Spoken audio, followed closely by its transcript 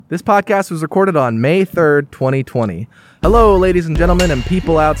This podcast was recorded on May 3rd, 2020. Hello, ladies and gentlemen, and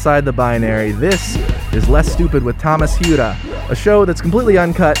people outside the binary. This is Less Stupid with Thomas Hiura, a show that's completely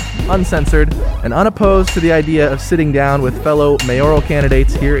uncut, uncensored, and unopposed to the idea of sitting down with fellow mayoral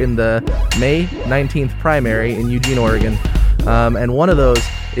candidates here in the May 19th primary in Eugene, Oregon. And one of those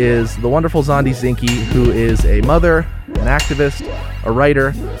is the wonderful Zondie Zinke, who is a mother, an activist, a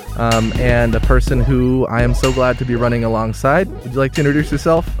writer, and a person who I am so glad to be running alongside. Would you like to introduce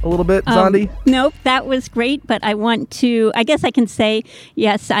yourself a little bit, Zondie? Nope, that was great, but I guess I can say,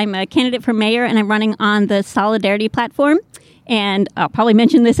 yes, I'm a candidate for mayor, and I'm running on the Solidarity platform. And I'll probably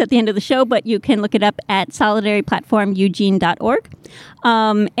mention this at the end of the show, but you can look it up at solidarityplatformeugene.org.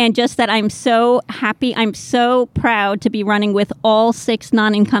 And just that I'm so happy, I'm so proud to be running with all 6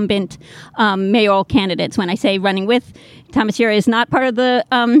 non-incumbent mayoral candidates. When I say running with, Thomas Hiura is not part of the,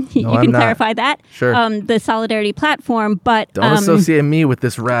 you can clarify that, sure. The Solidarity platform, but... Don't associate me with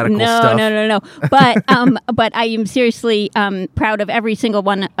this radical stuff. No. But I am seriously proud of every single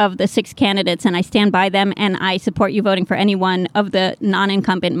one of the 6 candidates, and I stand by them, and I support you voting for any one of the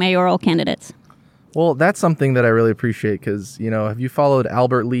non-incumbent mayoral candidates. Well, that's something that I really appreciate because, have you followed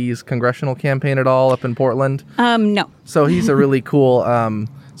Albert Lee's congressional campaign at all up in Portland? No. So he's a really cool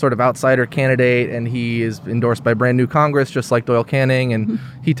sort of outsider candidate, and he is endorsed by brand new Congress, just like Doyle Canning, and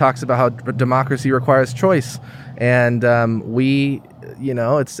he talks about how democracy requires choice. And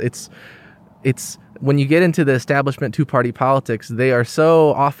it's when you get into the establishment two-party politics, they are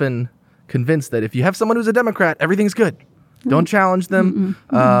so often convinced that if you have someone who's a Democrat, everything's good. Don't challenge them.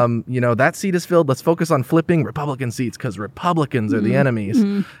 That seat is filled. Let's focus on flipping Republican seats because Republicans are the enemies.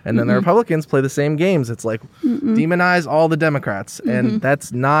 And then the Republicans play the same games. It's like demonize all the Democrats. And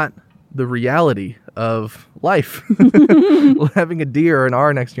that's not the reality of life. Having a D or an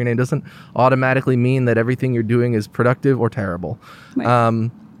R next to your name doesn't automatically mean that everything you're doing is productive or terrible. Right.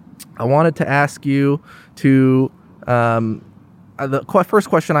 I wanted to ask you to... the first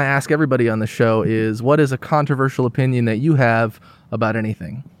question I ask everybody on the show is, what is a controversial opinion that you have about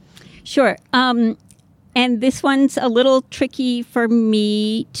anything? Sure. And this one's a little tricky for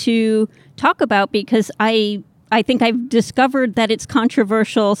me to talk about because I think I've discovered that it's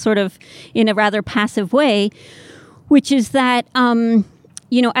controversial sort of in a rather passive way, which is that,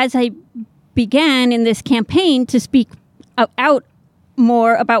 as I began in this campaign to speak out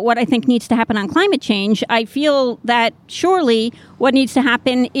more about what I think needs to happen on climate change, I feel that surely what needs to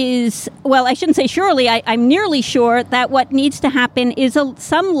happen is, well, I shouldn't say surely, I'm nearly sure that what needs to happen is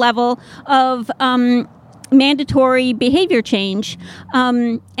some level of mandatory behavior change.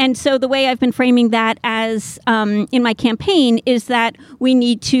 And so the way I've been framing that as in my campaign is that we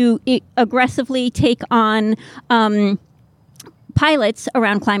need to aggressively take on pilots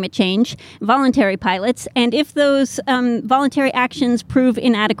around climate change, voluntary pilots, and if those voluntary actions prove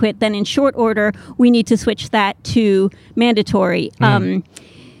inadequate, then in short order, we need to switch that to mandatory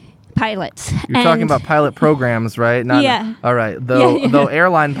pilots. You're talking about pilot programs, right? Yeah. All right. Though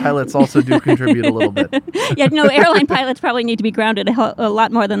airline pilots also do contribute a little bit. Yeah, no, airline pilots probably need to be grounded a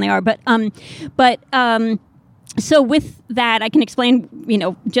lot more than they are, So with that, I can explain,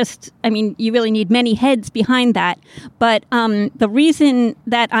 you really need many heads behind that. But the reason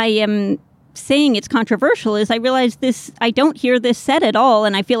that I am saying it's controversial is I realize I don't hear this said at all.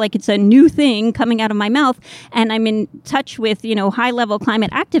 And I feel like it's a new thing coming out of my mouth. And I'm in touch with, high-level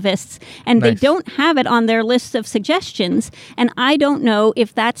climate activists, and They don't have it on their list of suggestions. And I don't know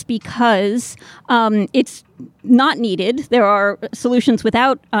if that's because it's not needed. There are solutions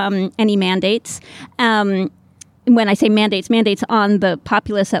without any mandates. When I say mandates on the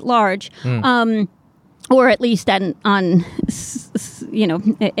populace at large, or at least on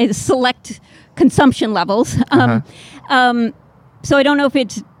select consumption levels. So I don't know if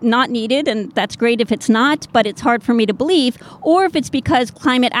it's not needed, and that's great if it's not, but it's hard for me to believe, or if it's because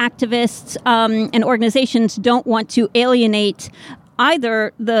climate activists and organizations don't want to alienate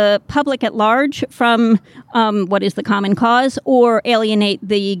either the public at large from what is the common cause, or alienate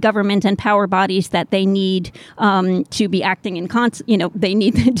the government and power bodies that they need to be acting in concert. They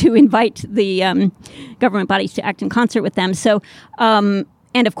need to invite the government bodies to act in concert with them. So, and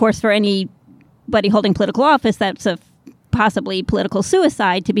of course, for anybody holding political office, that's a possibly political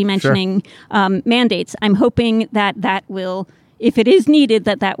suicide to be mentioning mandates. I'm hoping that will, if it is needed,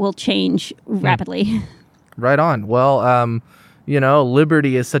 that will change rapidly. Right on. Well,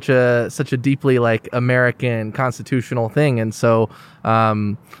 liberty is such a deeply American constitutional thing, and so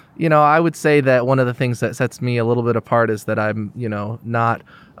I would say that one of the things that sets me a little bit apart is that I'm, not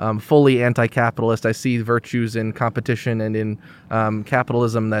fully anti-capitalist. I see virtues in competition and in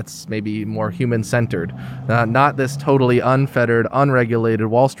capitalism that's maybe more human-centered. Not this totally unfettered, unregulated,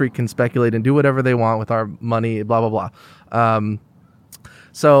 Wall Street can speculate and do whatever they want with our money, blah, blah, blah.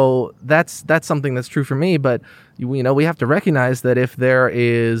 So that's something that's true for me, but we have to recognize that if there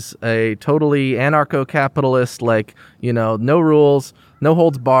is a totally anarcho-capitalist, no rules, no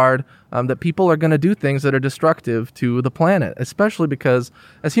holds barred, that people are going to do things that are destructive to the planet, especially because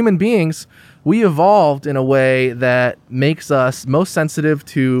as human beings, we evolved in a way that makes us most sensitive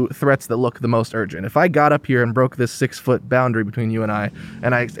to threats that look the most urgent. If I got up here and broke this 6-foot boundary between you and I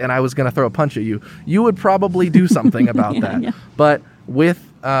was going to throw a punch at you, you would probably do something about that. Yeah. But with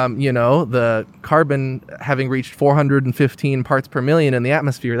the carbon having reached 415 parts per million in the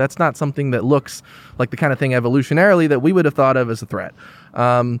atmosphere, that's not something that looks like the kind of thing evolutionarily that we would have thought of as a threat.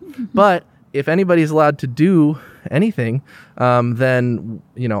 But if anybody's allowed to do anything, then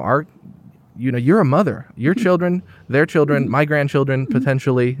you're a mother. Your children, their children, my grandchildren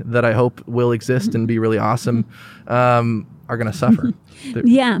potentially that I hope will exist and be really awesome, are going to suffer.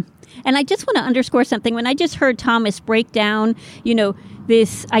 Yeah. And I just want to underscore something. When I just heard Thomas break down,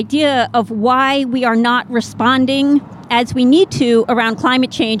 this idea of why we are not responding as we need to around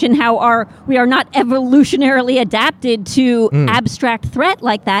climate change and how we are not evolutionarily adapted to abstract threat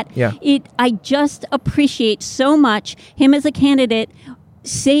like that. Yeah. I just appreciate so much him as a candidate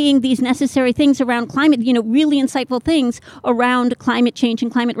saying these necessary things around climate, really insightful things around climate change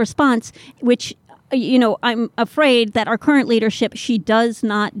and climate response, which I'm afraid that our current leadership, she does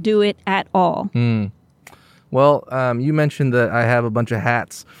not do it at all. Well, you mentioned that I have a bunch of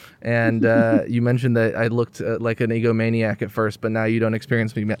hats, and you mentioned that I looked like an egomaniac at first, but now you don't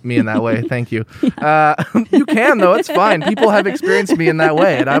experience me in that way. Thank you. You can, though. It's fine. People have experienced me in that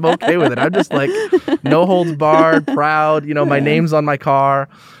way, and I'm okay with it. I'm just like no holds barred, proud. My name's on my car.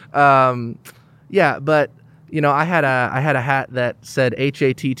 But I had a hat that said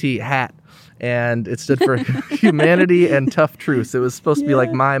HATT, hat. And it stood for humanity and tough truths. It was supposed to be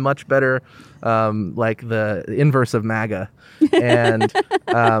like my much better, like the inverse of MAGA. And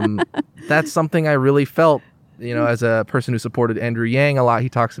that's something I really felt, as a person who supported Andrew Yang a lot. He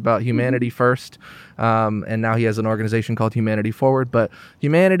talks about humanity first. And now he has an organization called Humanity Forward. But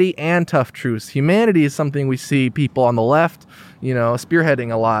humanity and tough truths. Humanity is something we see people on the left,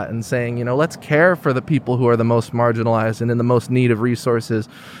 spearheading a lot and saying, let's care for the people who are the most marginalized and in the most need of resources.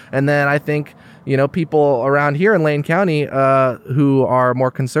 And then I think, people around here in Lane County who are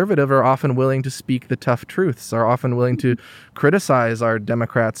more conservative are often willing to speak the tough truths, are often willing to criticize our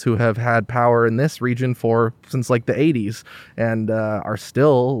Democrats who have had power in this region since like the 80s and are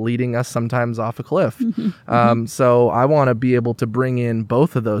still leading us sometimes off a cliff. So I want to be able to bring in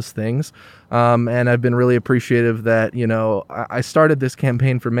both of those things. And I've been really appreciative that, I started this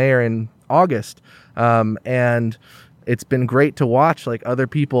campaign for mayor in August. And it's been great to watch like other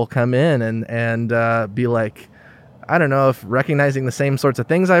people come in and be like, I don't know if recognizing the same sorts of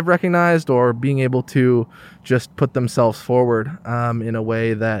things I've recognized or being able to just put themselves forward in a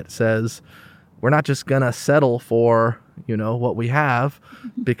way that says, we're not just going to settle for, what we have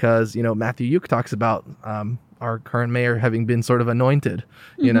because, Matthew Yuke talks about our current mayor having been sort of anointed,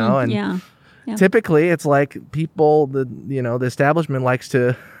 and Yeah. Typically it's like people, the establishment likes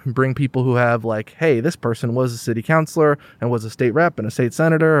to bring people who have like, hey, this person was a city councilor and was a state rep and a state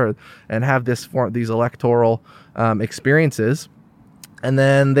senator and have these electoral experiences. And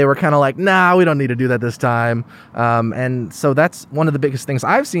then they were kind of like, nah, we don't need to do that this time. And so that's one of the biggest things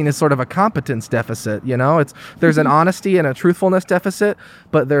I've seen is sort of a competence deficit. There's an honesty and a truthfulness deficit,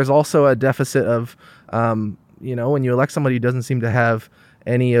 but there's also a deficit of, when you elect somebody who doesn't seem to have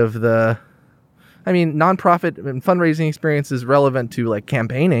any of the, nonprofit and fundraising experience is relevant to like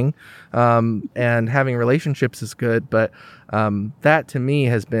campaigning, and having relationships is good. But that to me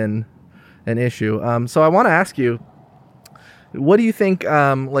has been an issue. So I want to ask you, what do you think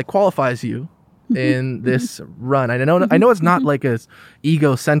qualifies you in this run? I know it's not like a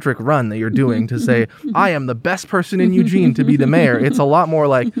egocentric run that you're doing to say, I am the best person in Eugene to be the mayor. It's a lot more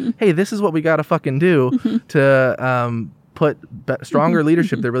like, hey, this is what we got to fucking do to put stronger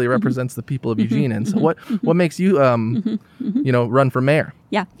leadership that really represents the people of Eugene. And so what makes you, run for mayor?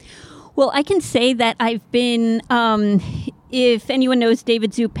 Yeah. Well, I can say that I've been, if anyone knows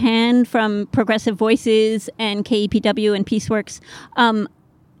David Zupan from Progressive Voices and KEPW and Peaceworks,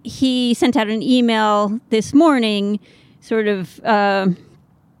 he sent out an email this morning sort of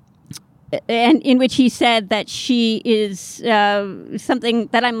and in which he said that she is something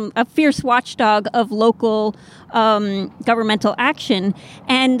that I'm a fierce watchdog of local governmental action.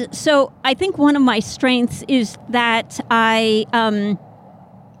 And so I think one of my strengths is that I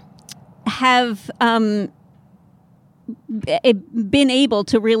have been able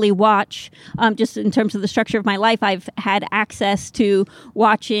to really watch, just in terms of the structure of my life, I've had access to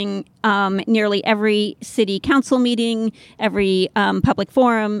watching nearly every city council meeting, every public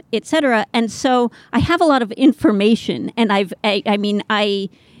forum, etc. And so I have a lot of information, and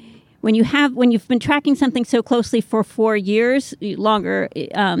when you've been tracking something so closely for 4 years, longer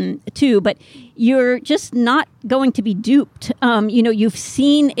too, but you're just not going to be duped. You've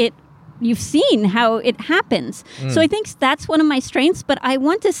seen it. You've seen how it happens. So I think that's one of my strengths. But I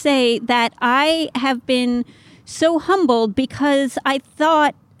want to say that I have been so humbled because I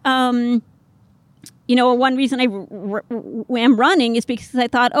thought, one reason I am running is because I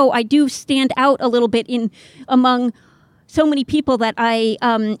thought, I do stand out a little bit among so many people that I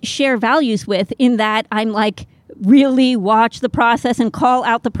share values with, in that I'm like, really watch the process and call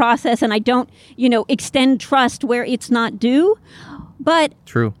out the process, and I don't, extend trust where it's not due. But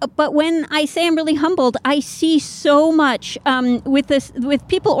true. But when I say I'm really humbled, I see so much with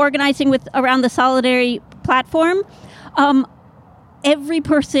people organizing around the Solidarity platform. Every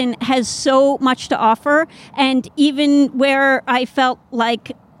person has so much to offer, and even where I felt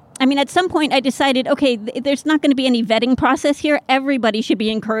like, at some point I decided, okay, there's not going to be any vetting process here. Everybody should be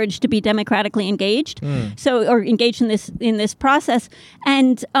encouraged to be democratically engaged, or engaged in this process.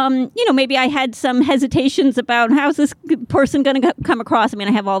 And maybe I had some hesitations about how's this person going to come across. I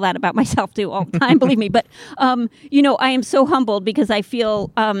have all that about myself too all the time, believe me. But I am so humbled because I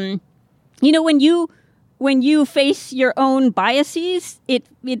feel, when you face your own biases,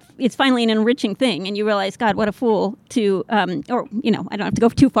 it's finally an enriching thing, and you realize, God, what a fool to, I don't have to go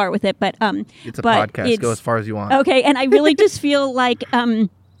too far with it, but it's a podcast. Go as far as you want. Okay, and I really just feel like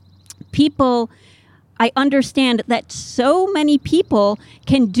people. I understand that so many people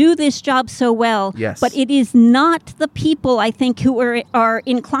can do this job so well, yes. But it is not the people, I think, who are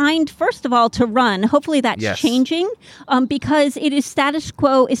inclined, first of all, to run. Hopefully that's changing, because it is status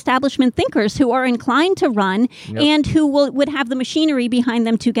quo establishment thinkers who are inclined to run, and who would have the machinery behind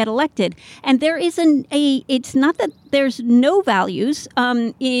them to get elected. And there is it's not that there's no values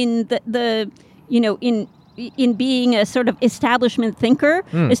in in being a sort of establishment thinker.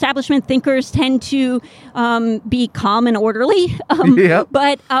 Establishment thinkers tend to be calm and orderly,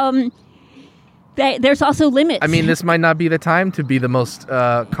 but there's also limits. This might not be the time to be the most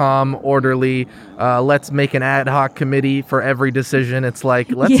calm, orderly. Let's make an ad hoc committee for every decision. It's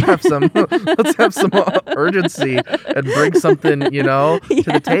like, let's have some urgency and bring something, to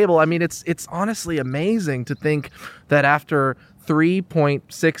the table. It's honestly amazing to think that after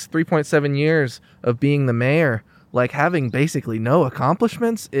 3.7 years of being the mayor, like having basically no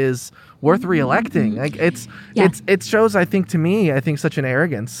accomplishments is worth reelecting. Like it shows, I think, to me, such an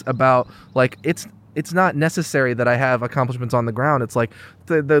arrogance about, like, it's not necessary that I have accomplishments on the ground. It's like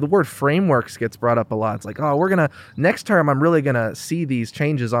the word frameworks gets brought up a lot. It's like, next term I'm really gonna see these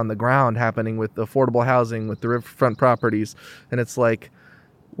changes on the ground happening with affordable housing, with the riverfront properties, and it's like,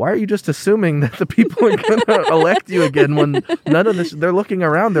 why are you just assuming that the people are going to elect you again when none of this, they're looking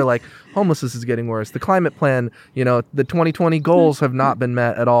around, they're like, homelessness is getting worse. The climate plan, the 2020 goals have not been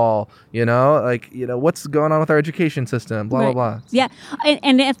met at all. What's going on with our education system, blah, blah, blah. Yeah.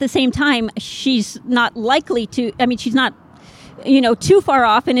 And at the same time, she's not likely to, she's not, too far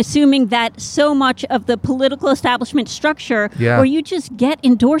off in assuming that so much of the political establishment structure, where you just get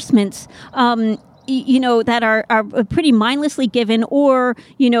endorsements, that are pretty mindlessly given, or,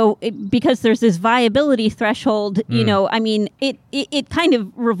 because there's this viability threshold, it kind of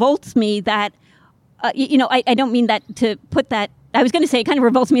revolts me that, I don't mean that to put that, I was going to say it kind of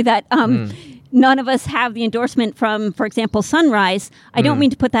revolts me that none of us have the endorsement from, for example, Sunrise. I don't mean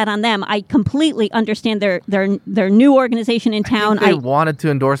to put that on them. I completely understand their new organization in town. I think they wanted to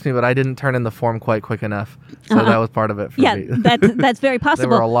endorse me, but I didn't turn in the form quite quick enough. So that was part of it for me. Yeah, that's very possible.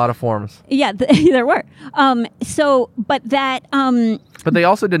 There were a lot of forms. Yeah, there were. But they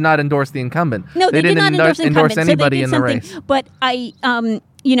also did not endorse the incumbent. No, they did not endorse anybody in the race. But I... and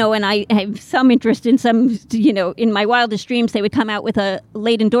I have some interest in some, in my wildest dreams, they would come out with a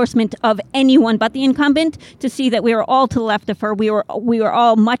late endorsement of anyone but the incumbent to see that we were all to the left of her. We were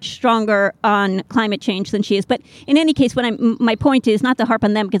all much stronger on climate change than she is. But in any case, my point is not to harp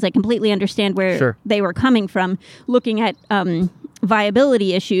on them, because I completely understand where they were coming from, looking at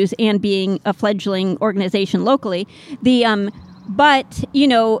viability issues and being a fledgling organization locally. But,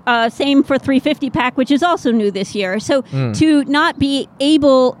 same for 350 pack, which is also new this year. So to not be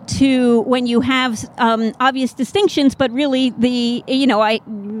able to, when you have obvious distinctions, but really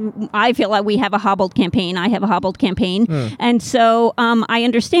I feel like we have a hobbled campaign. I have a hobbled campaign. And so I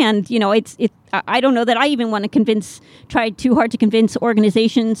understand, I don't know that I even want to try too hard to convince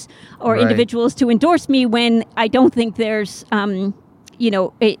organizations or individuals to endorse me when I don't think there's,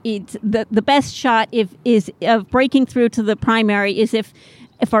 it's the best shot of breaking through to the primary is if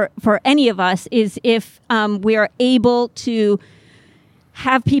for any of us is if we are able to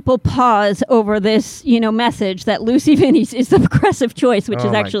have people pause over this, message that Lucy Vinnie's is the progressive choice, which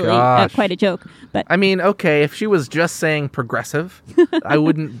is actually quite a joke. But I mean, okay, if she was just saying progressive, I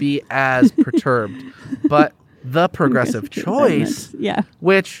wouldn't be as perturbed. But the progressive choice,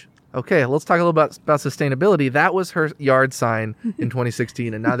 which, okay, let's talk a little about sustainability. That was her yard sign in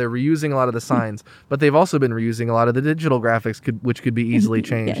 2016, and now they're reusing a lot of the signs. But they've also been reusing a lot of the digital graphics, which could be easily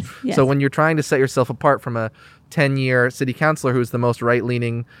changed. Yes. So when you're trying to set yourself apart from a 10-year city councilor who's the most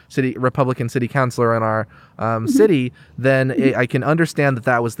right-leaning Republican city councilor in our city, then I can understand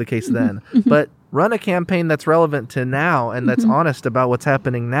that was the case then. But run a campaign that's relevant to now and that's honest about what's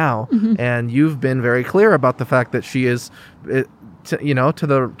happening now. And you've been very clear about the fact that she is... to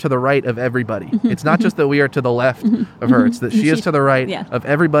the right of everybody. It's not just that we are to the left of her. It's that she is to the right of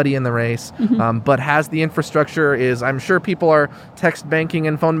everybody in the race, but has the infrastructure. I'm sure people are text banking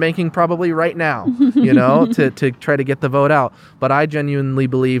and phone banking probably right now, to try to get the vote out. But I genuinely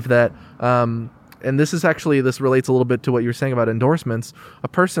believe that, and this relates a little bit to what you're saying about endorsements. A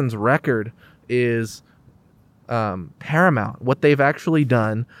person's record is paramount. What they've actually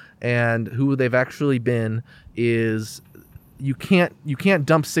done and who they've actually been is... You can't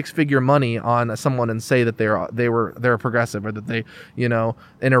dump six-figure money on someone and say that they're progressive, or that they,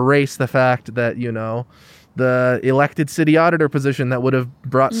 and erase the fact that, the elected city auditor position that would have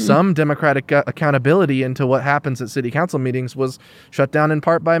brought some democratic accountability into what happens at city council meetings was shut down in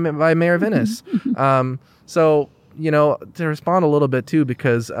part by Mayor Vinnis. So, to respond a little bit too,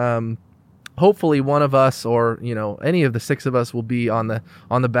 because hopefully one of us or, any of the six of us will be on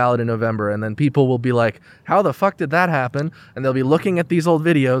the ballot in November, and then people will be like, how the fuck did that happen? And they'll be looking at these old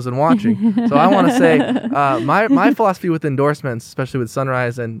videos and watching. So I want to say my philosophy with endorsements, especially with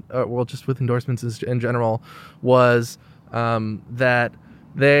Sunrise and just with endorsements in general, was that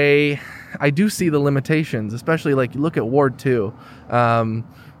I do see the limitations, especially like you look at Ward 2.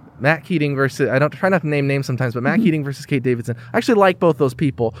 Matt Keating versus, I don't try not to name names sometimes, but Matt Keating versus Kate Davidson. I actually like both those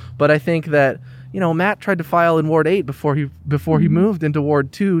people, but I think that, Matt tried to file in Ward 8 before he moved into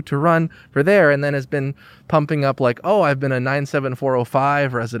Ward 2 to run for there, and then has been pumping up like, oh, I've been a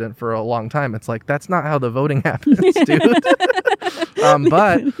 97405 resident for a long time. It's like, that's not how the voting happens, dude.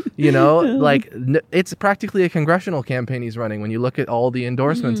 But, it's practically a congressional campaign he's running when you look at all the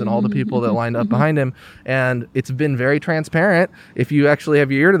endorsements and all the people that lined up behind him. And it's been very transparent. If you actually have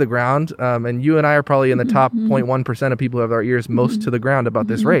your ear to the ground, and you and I are probably in the top 0.1% of people who have our ears most to the ground about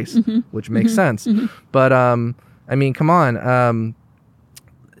this race, which makes sense. But, come on.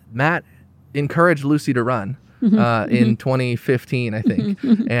 Matt encouraged Lucy to run. In 2015, I think,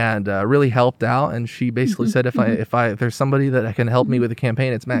 and really helped out. And she basically said, if there's somebody that can help me with the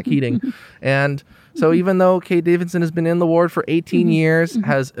campaign, it's Matt Keating. And so even though Kate Davidson has been in the ward for 18 years,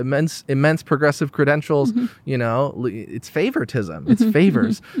 has immense progressive credentials, it's favoritism, it's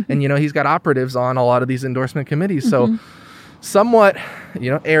favors. And, he's got operatives on a lot of these endorsement committees. So somewhat,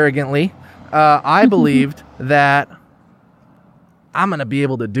 arrogantly, I believed that I'm going to be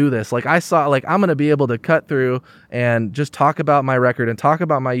able to do this. I'm going to be able to cut through and just talk about my record and talk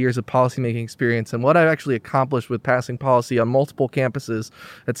about my years of policymaking experience and what I've actually accomplished with passing policy on multiple campuses,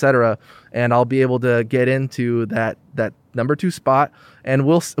 et cetera. And I'll be able to get into that number 2 spot, and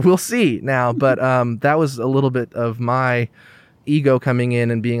we'll see now. But that was a little bit of my ego coming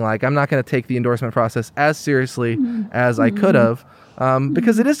in and being like, I'm not going to take the endorsement process as seriously as I could have.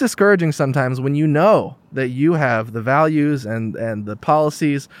 Because it is discouraging sometimes when you know that you have the values and the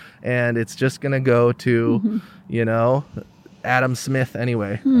policies, and it's just going to go to, Adam Smith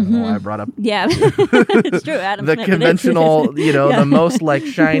anyway. I don't know why I brought up. Yeah, it's true. Adam the Smith. Conventional, the most like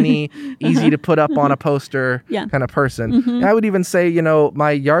shiny, easy to put up on a poster kind of person. I would even say,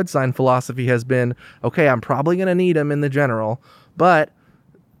 my yard sign philosophy has been, okay, I'm probably going to need them in the general, but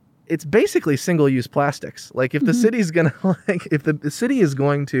it's basically single-use plastics. Like if the city's gonna, if the city is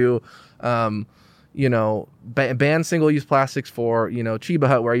going to, ban single-use plastics for, Chiba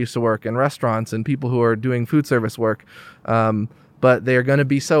Hut where I used to work, and restaurants and people who are doing food service work, but they're going to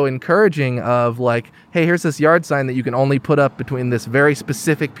be so encouraging of like, hey, here's this yard sign that you can only put up between this very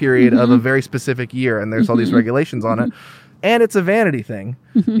specific period of a very specific year, and there's all these regulations on it. and it's a vanity thing.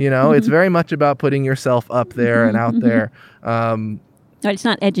 It's very much about putting yourself up there and out there. It's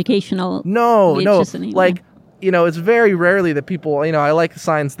not educational. No, Just it's very rarely that people, I like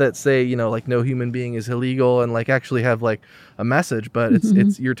signs that say, like no human being is illegal and like actually have like a message, but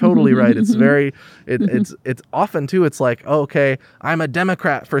it's you're totally right. It's very, it's often too, it's like, oh, okay, I'm a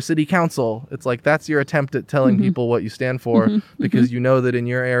Democrat for city council. It's like, that's your attempt at telling people what you stand for because you know that in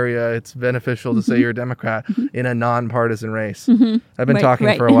your area, it's beneficial to say you're a Democrat in a nonpartisan race. I've been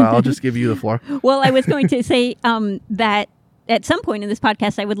talking for a while. I'll just give you the floor. Well, I was going to say that at some point in this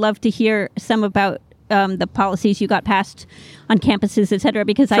podcast, I would love to hear some about the policies you got passed on campuses, et cetera,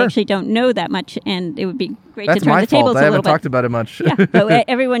 because I actually don't know that much, and it would be great to turn the tables a little bit. I haven't talked about it much. Yeah, but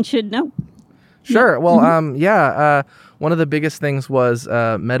everyone should know. Sure. Well, one of the biggest things was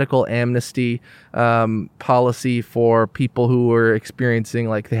medical amnesty policy for people who were experiencing,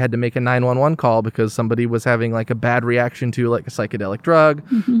 like, they had to make a 911 call because somebody was having like a bad reaction to like a psychedelic drug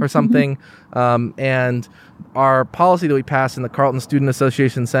or something. And our policy that we passed in the Carleton Student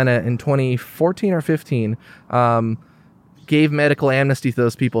Association Senate in 2014 or 15 gave medical amnesty to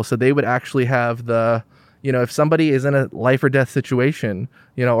those people, so they would actually have the, if somebody is in a life or death situation,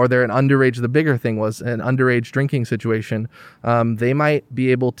 or they're an underage, the bigger thing was an underage drinking situation, they might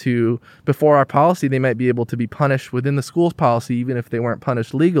be able to, before our policy, they might be able to be punished within the school's policy, even if they weren't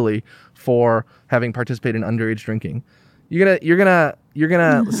punished legally for having participated in underage drinking. You're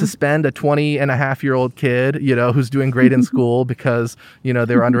gonna suspend a 20-and-a-half-year-old kid, who's doing great in school because, they were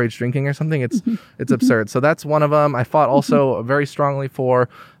underage drinking or something. It's absurd. So that's one of them. I fought also very strongly for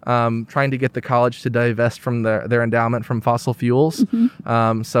trying to get the college to divest from their endowment from fossil fuels.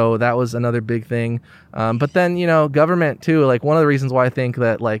 So that was another big thing. But then, government too, like one of the reasons why I think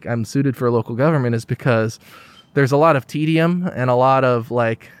that like I'm suited for local government is because there's a lot of tedium and a lot of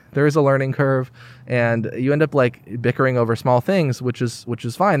like, there is a learning curve, and you end up like bickering over small things, which is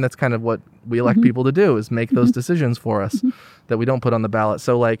fine. That's kind of what we elect people to do, is make those decisions for us that we don't put on the ballot.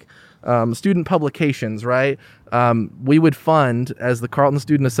 So like student publications, right? We would fund, as the Carleton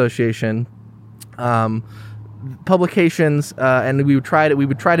Student Association, publications, and we would try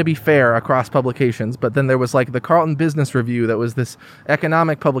to be fair across publications. But then there was like the Carleton Business Review that was this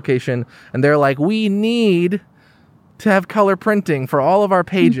economic publication, and they're like, we need to have color printing for all of our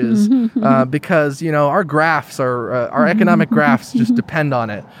pages because our graphs are our economic graphs just depend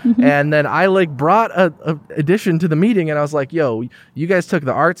on it. And then I like brought a edition to the meeting, and I was like, yo, you guys took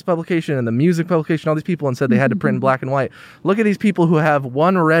the arts publication and the music publication, all these people, and said they had to print in black and white. Look at these people who have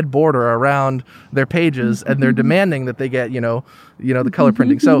one red border around their pages, and they're demanding that they get the color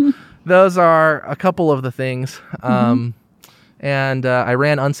printing. So those are a couple of the things. And I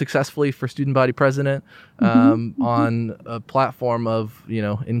ran unsuccessfully for student body president on a platform of,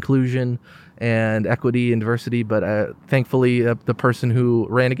 inclusion and equity and diversity. But thankfully, the person who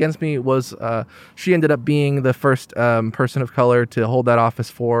ran against me was, she ended up being the first person of color to hold that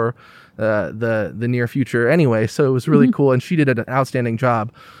office for the near future anyway. So it was really cool. And she did an outstanding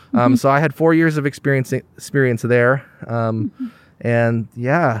job. So I had 4 years of experience there. And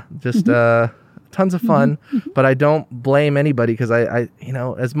yeah, just... tons of fun, but I don't blame anybody because I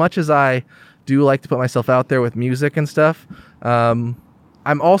as much as I do like to put myself out there with music and stuff, I'm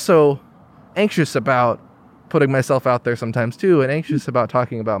also anxious about putting myself out there sometimes too, and anxious about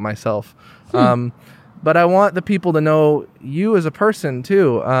talking about myself. But I want the people to know you as a person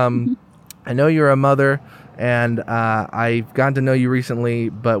too. I know you're a mother, and I've gotten to know you recently,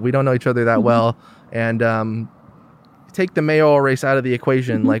 but we don't know each other that well. And take the mayoral race out of the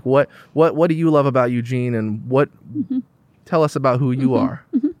equation. Like what do you love about Eugene, and tell us about who you are.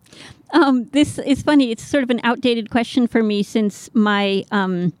 This is funny. It's sort of an outdated question for me since my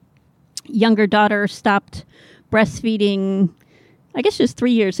younger daughter stopped breastfeeding, I guess just 4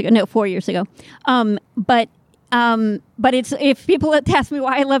 years ago. But it's, if people ask me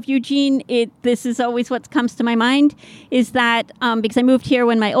why I love Eugene, this is always what comes to my mind, is that because I moved here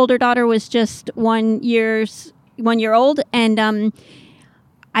when my older daughter was just 1 year old, and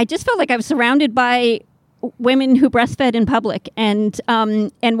I just felt like I was surrounded by women who breastfed in public, and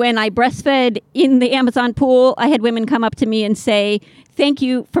when I breastfed in the Amazon pool, I had women come up to me and say, "Thank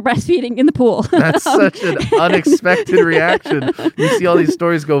you for breastfeeding in the pool." That's such an unexpected reaction. You see all these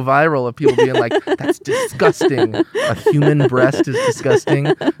stories go viral of people being like, "That's disgusting. A human breast is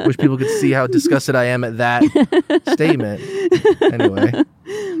disgusting." Wish people could see how disgusted I am at that statement. Anyway,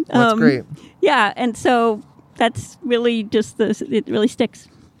 that's great. Yeah, and so that's really just it really sticks.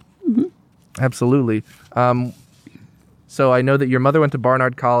 Absolutely. So I know that your mother went to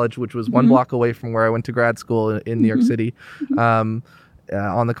Barnard College, which was one block away from where I went to grad school in New York City, on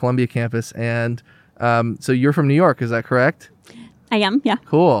the Columbia campus. And So you're from New York, is that correct? I am, yeah.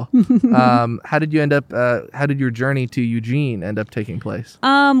 Cool. How did you end up? How did your journey to Eugene end up taking place?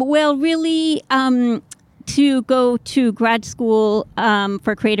 Well, really, to go to grad school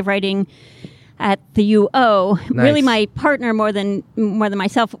for creative writing at the UO. Nice. Really, my partner more than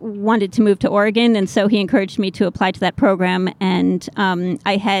myself wanted to move to Oregon, and so he encouraged me to apply to that program. And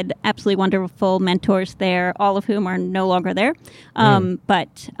I had absolutely wonderful mentors there, all of whom are no longer there.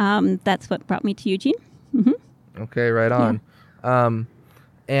 But that's what brought me to Eugene. Mm-hmm. Okay, right on. Yeah.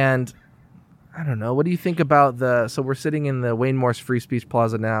 And I don't know. What do you think about so we're sitting in the Wayne Morse Free Speech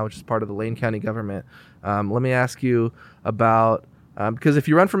Plaza now, which is part of the Lane County government. Let me ask you about, because if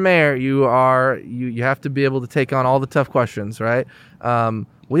you run for mayor, you have to be able to take on all the tough questions, right?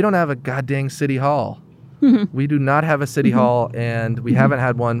 We don't have a goddamn city hall. Mm-hmm. We do not have a city hall, and we haven't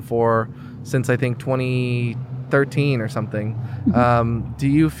had one since I think 2013 or something. Do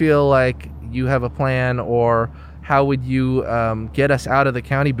you feel like you have a plan, or how would you get us out of the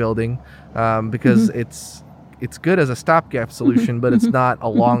county building? Because it's good as a stopgap solution, but it's not a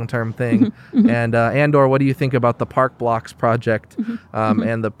long-term thing. And or what do you think about the Park Blocks project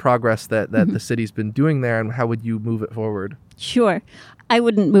and the progress that the city's been doing there, and how would you move it forward? Sure. I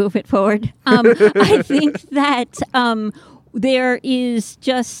wouldn't move it forward. I think that there is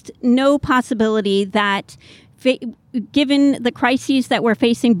just no possibility that given the crises that we're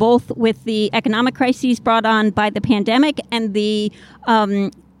facing, both with the economic crises brought on by the pandemic and the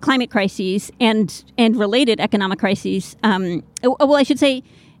climate crises and related economic crises. Well, I should say,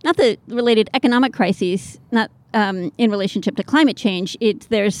 not the related economic crises, not in relationship to climate change.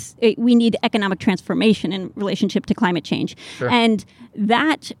 We need economic transformation in relationship to climate change. Sure. And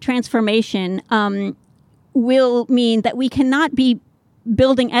that transformation will mean that we cannot be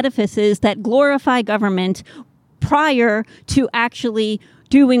building edifices that glorify government prior to actually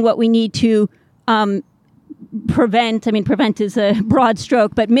doing what we need to prevent is a broad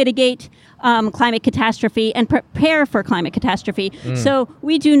stroke, but mitigate climate catastrophe and prepare for climate catastrophe. So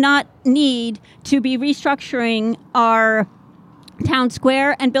we do not need to be restructuring our town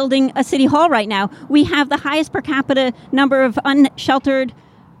square and building a city hall right now. We have the highest per capita number of unsheltered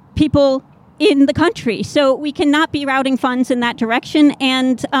people in the country. So we cannot be routing funds in that direction.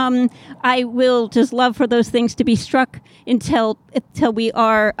 And I will just love for those things to be struck until we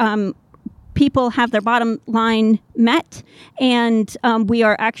are people have their bottom line met, and we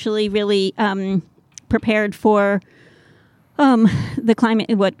are actually really prepared for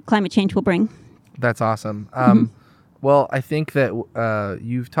what climate change will bring. That's awesome. Well, I think that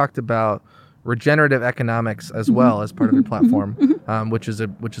you've talked about regenerative economics as well as part of your platform, which is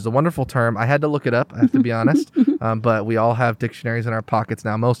a wonderful term. I had to look it up, I have to be honest, but we all have dictionaries in our pockets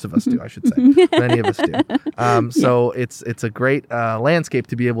now. Most of us do, I should say. Many of us do. So it's a great landscape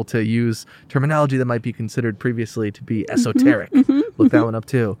to be able to use terminology that might be considered previously to be esoteric. Look that one up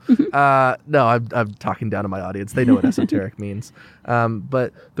too. No, I'm talking down to my audience. They know what esoteric means.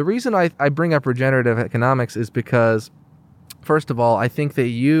 But the reason I bring up regenerative economics is because, first of all, I think that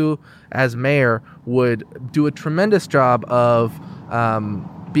you, as mayor, would do a tremendous job of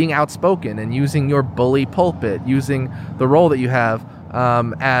being outspoken and using your bully pulpit, using the role that you have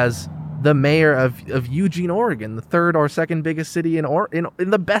as the mayor of Eugene, Oregon, the third or second biggest city in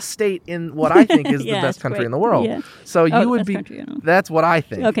the best state in what I think is the best country in the world. Yeah. So you would be. That's what I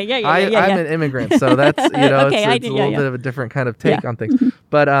think. Okay. I'm an immigrant, so that's okay, it's a little bit of a different kind of take on things.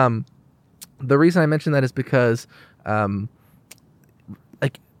 But the reason I mention that is because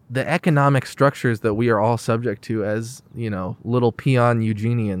the economic structures that we are all subject to as, little peon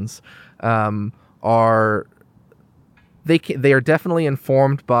Eugenians are definitely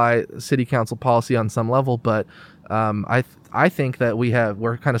informed by city council policy on some level, but I think that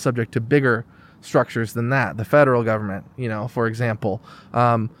we're kind of subject to bigger structures than that. The federal government, for example.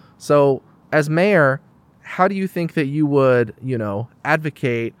 So as mayor, how do you think that you would,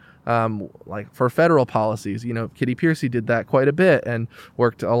 advocate for federal policies? Kitty Piercy did that quite a bit and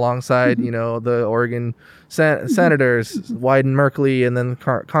worked alongside, the Oregon senators, Wyden Merkley, and then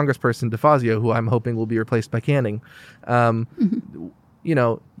Congressperson DeFazio, who I'm hoping will be replaced by Canning.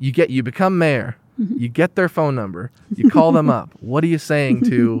 You become mayor, you get their phone number, you call them up. What are you saying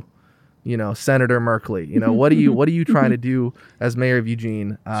to, Senator Merkley? What are you trying to do as mayor of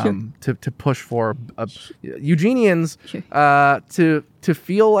Eugene to push for Eugenians to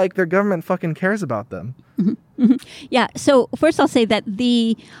feel like their government fucking cares about them? Yeah. So first I'll say that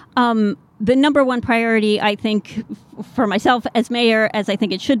the number one priority, I think, for myself as mayor, as I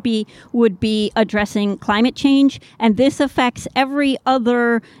think it should be, would be addressing climate change. And this affects every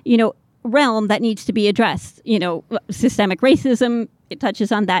other, realm that needs to be addressed. Systemic racism, it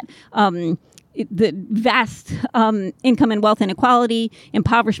touches on that. the vast income and wealth inequality,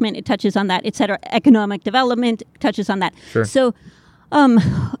 impoverishment, it touches on that, et cetera. Economic development touches on that. Sure. So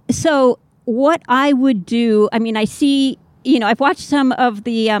what I would do, I mean, I see, I've watched some of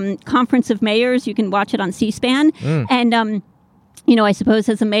the Conference of Mayors. You can watch it on C-SPAN. And, I suppose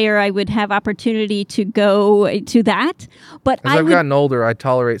as a mayor, I would have opportunity to go to that. But as I've gotten older, I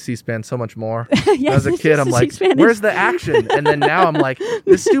tolerate C-SPAN so much more. Yes, as a kid, I'm like, where's the action? And then now I'm like,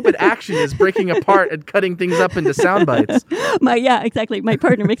 this stupid action is breaking apart and cutting things up into sound bites. Exactly. My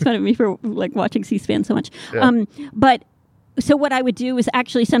partner makes fun of me for like watching C-SPAN so much. Yeah. So what I would do is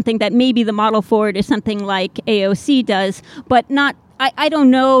actually something that maybe the model for it is something like AOC does, but not. I don't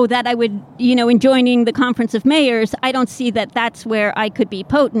know that I would, in joining the Conference of Mayors, I don't see that that's where I could be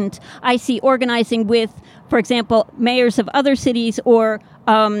potent. I see organizing with, for example, mayors of other cities or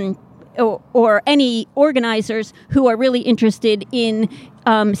any organizers who are really interested in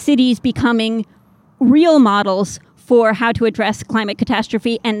cities becoming real models for how to address climate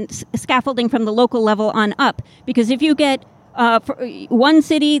catastrophe and scaffolding from the local level on up. Because if you get for one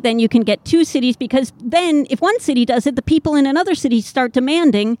city, then you can get two cities, because then if one city does it, the people in another city start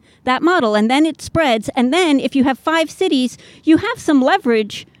demanding that model, and then it spreads. And then if you have 5 cities, you have some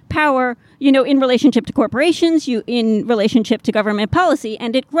leverage power, in relationship to corporations, in relationship to government policy,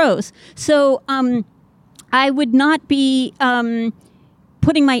 and it grows. So I would not be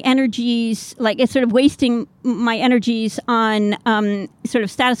putting my energies, it's sort of wasting my energies on sort of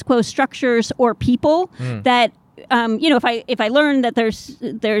status quo structures or people that, if I learn that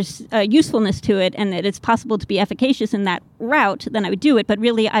there's usefulness to it and that it's possible to be efficacious in that route, then I would do it. But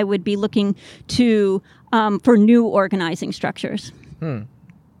really, I would be looking to for new organizing structures. I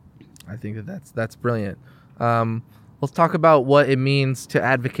think that's brilliant. Let's talk about what it means to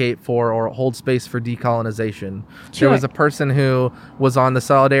advocate for or hold space for decolonization. Sure. There was a person who was on the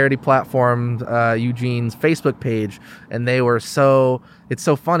Solidarity Platform, Eugene's Facebook page, and they were it's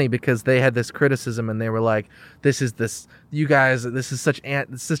so funny because they had this criticism and they were like, this is such a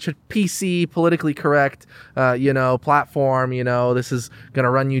PC, politically correct, platform, this is going to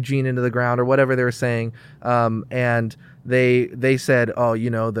run Eugene into the ground or whatever they were saying. And they said,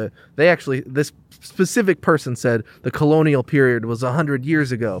 this specific person said the colonial period was 100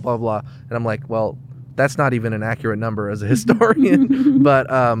 years ago, blah, blah. And I'm like, well, that's not even an accurate number as a historian. But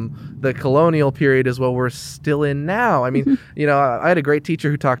the colonial period is what we're still in now. I mean, I had a great teacher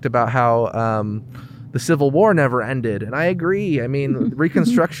who talked about how the Civil War never ended. And I agree. I mean,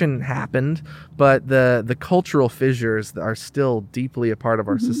 Reconstruction happened, but the cultural fissures are still deeply a part of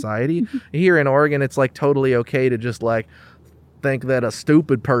our society. Here in Oregon, it's like totally okay to just think that a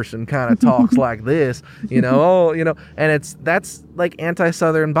stupid person kind of talks like this, and that's like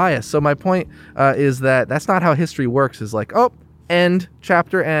anti-Southern bias. So my point is that that's not how history works. Is like, end,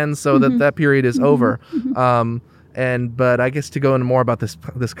 chapter ends, so that period is over. But I guess to go into more about this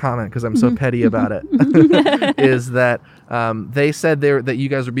comment, because I'm so petty about it, is that they said that you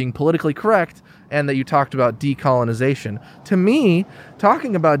guys are being politically correct and that you talked about decolonization. To me,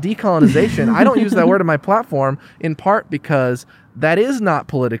 talking about decolonization, I don't use that word on my platform, in part because that is not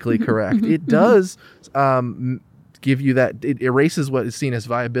politically correct. It does give you that, it erases what is seen as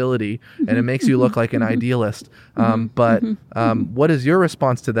viability, and it makes you look like an idealist. But what is your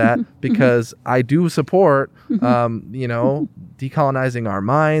response to that? Because I do support, decolonizing our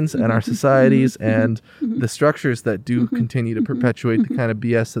minds and our societies and the structures that do continue to perpetuate the kind of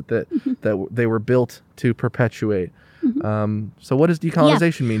BS that they were built to perpetuate. So what does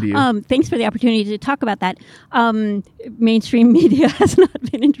decolonization mean to you? Thanks for the opportunity to talk about that. Mainstream media has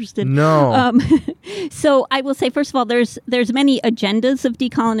not been interested. No. So I will say, first of all, there's many agendas of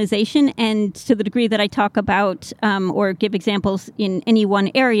decolonization, and to the degree that I talk about or give examples in any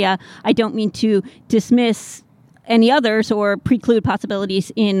one area, I don't mean to dismiss any others or preclude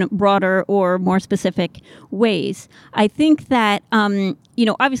possibilities in broader or more specific ways. I think that,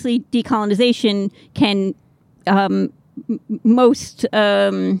 obviously decolonization can most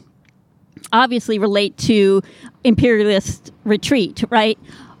obviously relate to imperialist retreat, right?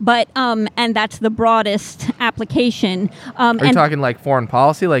 But and that's the broadest application. Are you talking like foreign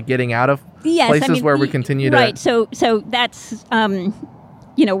policy, like getting out of places where we continue to... Right, so that's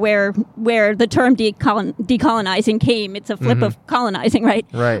where the term decolonizing came. It's a flip of colonizing, right?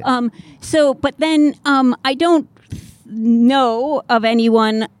 Right. But then I don't know of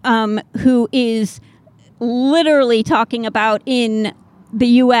anyone who is literally talking about in the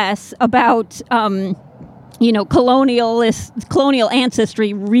U.S. about colonial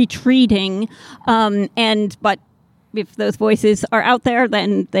ancestry retreating, but if those voices are out there,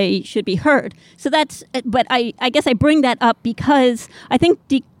 then they should be heard. So that's, but I guess I bring that up because I think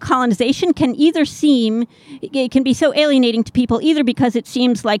decolonization can it can be so alienating to people, either because it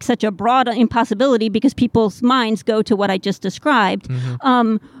seems like such a broad impossibility because people's minds go to what I just described.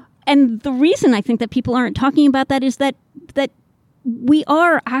 And the reason I think that people aren't talking about that is that we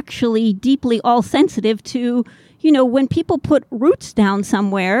are actually deeply all sensitive to, when people put roots down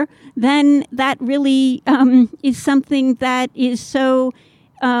somewhere, then that really is something that is so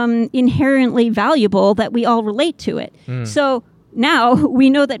inherently valuable that we all relate to it. So now we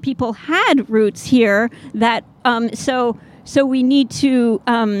know that people had roots here that, so we need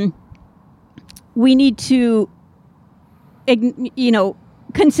to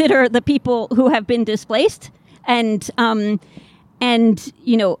consider the people who have been displaced and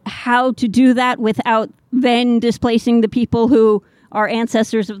how to do that without then displacing the people who are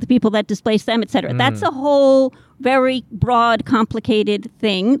ancestors of the people that displaced them, et cetera. That's a whole very broad, complicated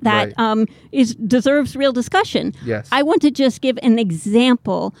thing that deserves real discussion. Yes. I want to just give an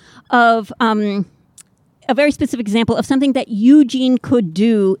example of a very specific example of something that Eugene could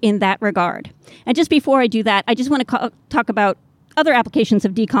do in that regard. And just before I do that, I just want to talk about other applications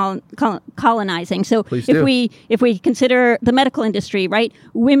of decolonizing. So if we consider the medical industry, right,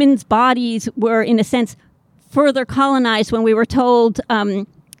 women's bodies were in a sense further colonized when we were told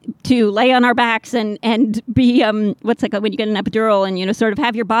to lay on our backs and be what's like when you get an epidural and sort of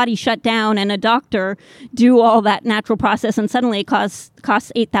have your body shut down and a doctor do all that natural process, and suddenly it costs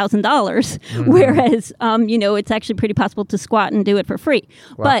 $8,000, whereas it's actually pretty possible to squat and do it for free.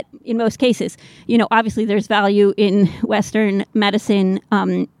 Wow. But in most cases, obviously there's value in Western medicine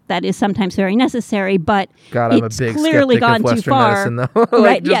that is sometimes very necessary, but God, I'm it's a big clearly skeptic gone of Western too far. medicine, though.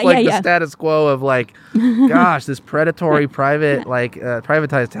 The status quo of gosh, this predatory private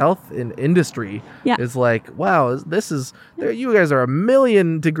privatized health industry is wow, you guys are a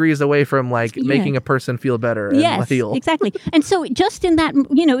million degrees away from making a person feel better and heal. Exactly. And so just in that,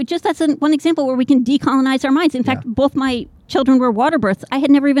 that's one example where we can decolonize our minds. In fact, both my children were water births. I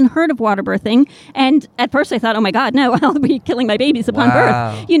had never even heard of water birthing, and at first I thought, oh my God, no, I'll be killing my babies upon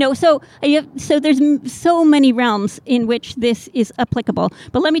birth. So there's so many realms in which this is applicable.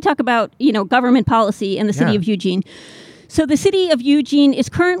 But let me talk about government policy in the city of Eugene. So the city of Eugene is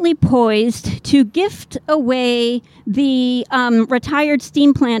currently poised to gift away the retired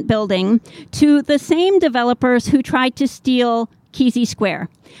steam plant building to the same developers who tried to steal Kesey Square.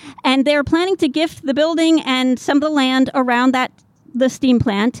 And they're planning to gift the building and some of the land around the steam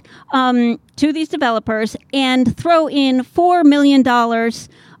plant to these developers and throw in $4 million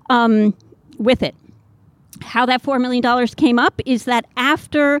with it. How that $4 million came up is that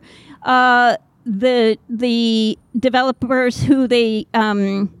after the developers who the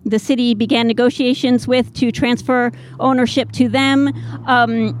city began negotiations with to transfer ownership to them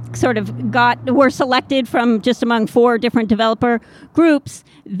were selected from just among 4 different developer groups.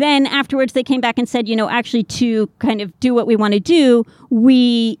 Then afterwards they came back and said, actually to kind of do what we want to do,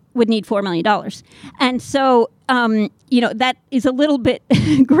 we would need $4 million. And so, that is a little bit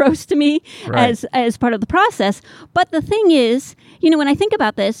gross to me as part of the process. But the thing is, when I think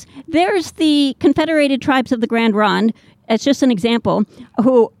about this, there's the Confederated Tribes of the Grand Ronde, as just an example,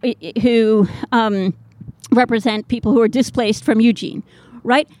 who represent people who are displaced from Eugene,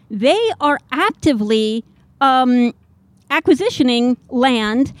 right? They are actively acquisitioning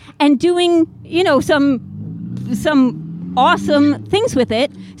land and doing, some awesome things with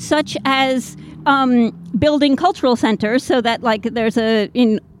it, such as building cultural centers, so that there's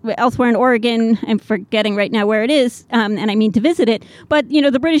elsewhere in Oregon, I'm forgetting right now where it is, and I mean to visit it, but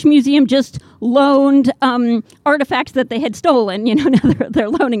the British Museum just loaned artifacts that they had stolen. Now they're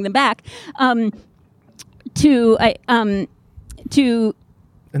loaning them back to.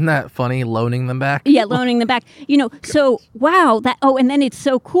 Isn't that funny, loaning them back? Yeah, loaning them back. So, wow. And then it's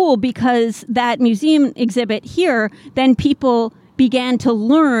so cool because that museum exhibit here, then people began to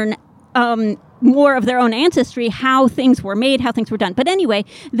learn more of their own ancestry, how things were made, how things were done. But anyway,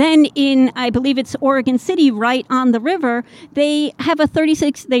 then in, I believe it's Oregon City, right on the river, they have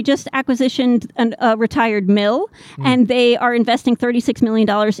they just acquisitioned a retired mill, and they are investing $36 million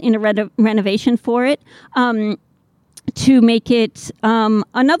in a renovation for it. To make it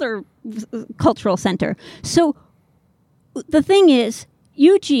another cultural center. So the thing is,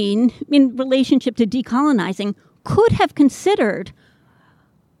 Eugene, in relationship to decolonizing, could have considered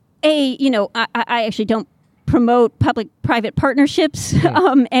I actually don't promote public-private partnerships,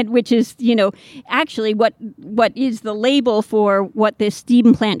 and which is, actually what is the label for what this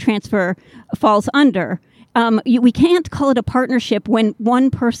steam plant transfer falls under. we can't call it a partnership when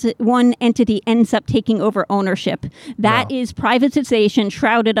one entity ends up taking over ownership. That is privatization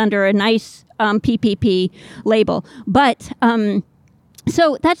shrouded under a nice PPP label. But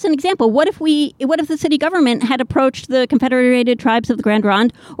so that's an example. What if the city government had approached the Confederated Tribes of the Grand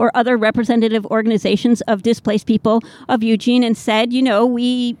Ronde or other representative organizations of displaced people of Eugene and said,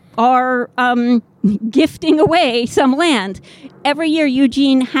 we are gifting away some land. Every year,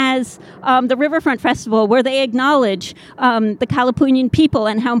 Eugene has the Riverfront Festival where they acknowledge the Kalapuyan people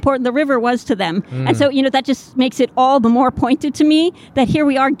and how important the river was to them. And so, that just makes it all the more pointed to me that here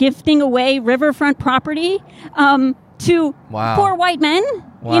we are gifting away riverfront property to four white men,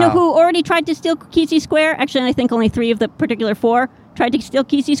 who already tried to steal Kesey Square. Actually, I think only 3 of the particular 4 tried to steal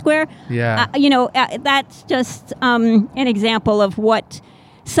Kesey Square. Yeah. That's just an example of what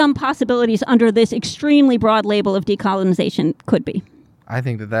some possibilities under this extremely broad label of decolonization could be. I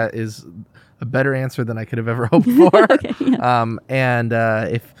think that is a better answer than I could have ever hoped for. Okay, yeah.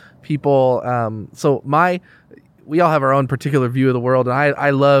 If people, we all have our own particular view of the world, and I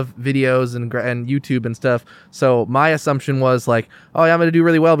love videos and YouTube and stuff. So my assumption was like, oh, yeah, I'm going to do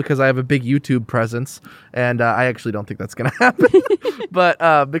really well because I have a big YouTube presence, and I actually don't think that's going to happen.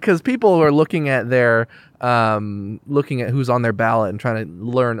 But because people are looking at who's on their ballot and trying to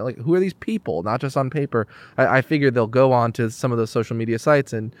learn, like, who are these people, not just on paper. I figure they'll go on to some of those social media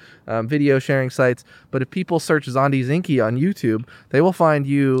sites and video sharing sites. But if people search Zondie Zinke on YouTube, they will find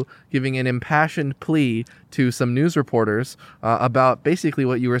you giving an impassioned plea to some news reporters about basically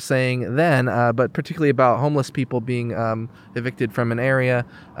what you were saying then, but particularly about homeless people being evicted from an area,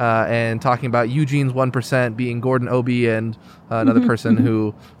 and talking about Eugene's 1% being Gordon Obie and another person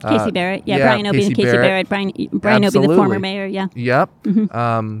who... Casey Barrett. Brian Obie and Casey Barrett. Brian Obie, the former mayor, yeah. Yep.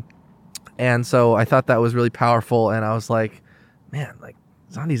 And so I thought that was really powerful, and I was like, man, like,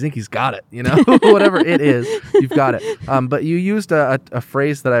 Zondie Zinke's got it, whatever it is, you've got it. But you used a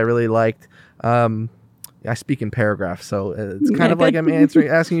phrase that I really liked. I speak in paragraphs, so it's kind of like I'm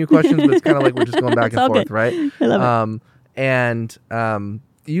asking you questions, but it's kind of like we're just going back and forth, right? I love it. And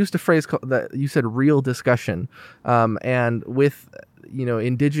you used a phrase that you said real discussion, and with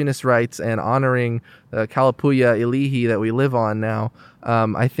indigenous rights and honoring Kalapuya Ilihi that we live on now.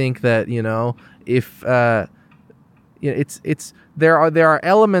 I think that if there are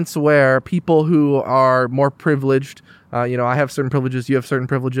elements where people who are more privileged, I have certain privileges, you have certain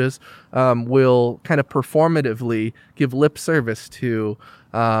privileges, will kind of performatively give lip service to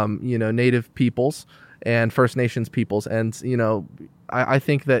Native peoples and First Nations peoples, and I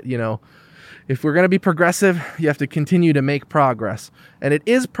think that if we're going to be progressive, you have to continue to make progress. And it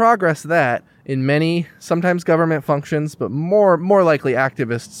is progress that in many, sometimes government functions, but more likely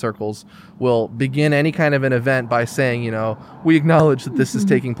activist circles will begin any kind of an event by saying, we acknowledge that this is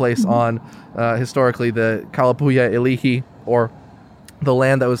taking place on historically the Kalapuya Ilihi, or the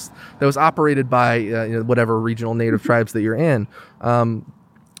land that was operated by whatever regional native tribes that you're in.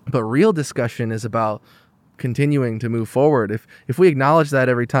 But real discussion is about continuing to move forward. If we acknowledge that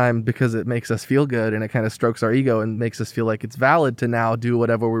every time because it makes us feel good and it kind of strokes our ego and makes us feel like it's valid to now do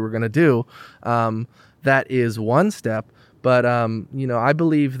whatever we were going to do, that is one step. But I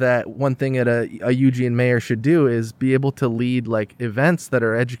believe that one thing that a Eugene mayor should do is be able to lead like events that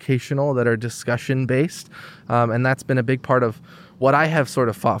are educational, that are discussion based, and that's been a big part of what I have sort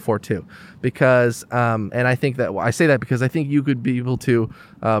of fought for too. Because and I think that I say that because I think you could be able to.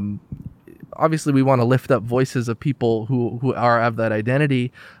 Obviously, we want to lift up voices of people who are of that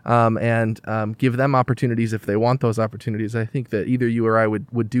identity, and give them opportunities if they want those opportunities. I think that either you or I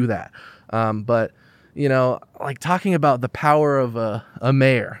would do that. But like talking about the power of a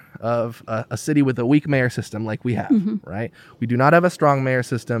mayor of a city with a weak mayor system like we have, right? We do not have a strong mayor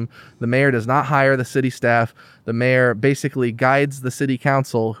system. The mayor does not hire the city staff. The mayor basically guides the city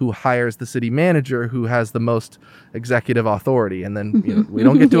council, who hires the city manager, who has the most executive authority. And then we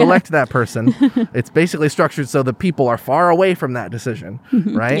don't get to elect that person. It's basically structured so the people are far away from that decision,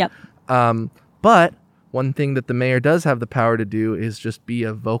 right? Yep. But one thing that the mayor does have the power to do is just be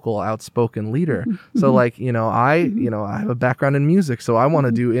a vocal, outspoken leader. So like, I have a background in music, so I want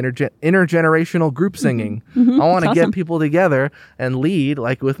to do intergenerational group singing. I want to get people together and lead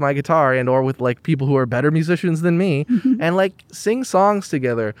like with my guitar and or with like people who are better musicians than me and like sing songs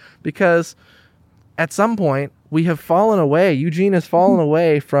together, because at some point we have fallen away. Eugene has fallen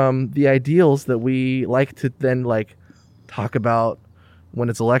away from the ideals that we like to then like talk about when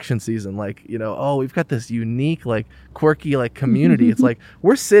it's election season, like, we've got this unique, like quirky, like community. It's like,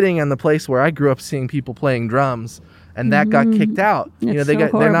 we're sitting in the place where I grew up seeing people playing drums and that got kicked out. It's They're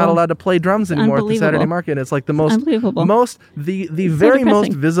not horrible. allowed to play drums anymore at the Saturday Market. And it's like the Unbelievable. the so very most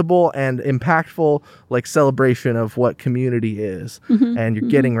depressing. visible and impactful like celebration of what community is, and you're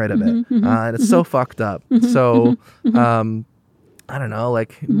getting rid of it, and it's so fucked up. So, I don't know.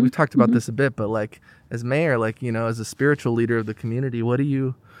 Like we've talked about this a bit, but like as mayor, like as a spiritual leader of the community, what do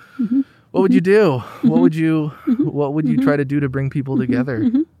you? What would you do? What would you try to do to bring people together?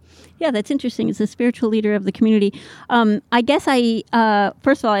 Yeah, that's interesting. As a spiritual leader of the community, I guess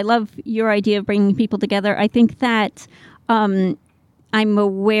first of all, I love your idea of bringing people together. I think that I'm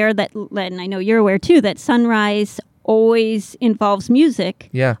aware that, and I know you're aware too, that Sunrise always involves music.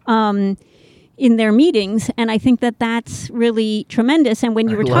 Yeah. In their meetings, and I think that that's really tremendous. And when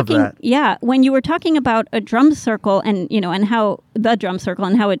you were when you were talking about a drum circle and and how the drum circle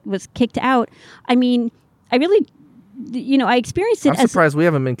and how it was kicked out, I mean, I really, I experienced it. I'm surprised we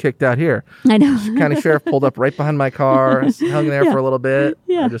haven't been kicked out here. I know. County sheriff pulled up right behind my car, hung there for a little bit.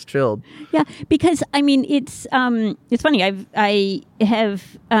 I just chilled. Yeah, because I mean, it's funny. I have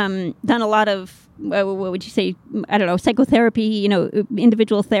done a lot of what would you say? I don't know, psychotherapy,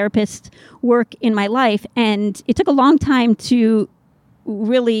 individual therapist work in my life. And it took a long time to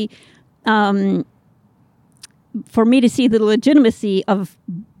really, for me to see the legitimacy of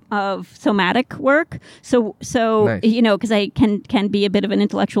somatic work. So Nice. Because I can be a bit of an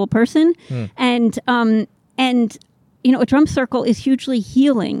intellectual person. And a drum circle is hugely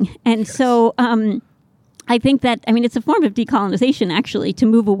healing. And so, I think that, it's a form of decolonization, actually, to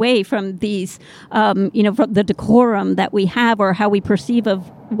move away from these, from the decorum that we have or how we perceive of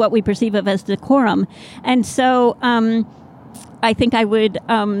what we perceive of as decorum. And so I think I would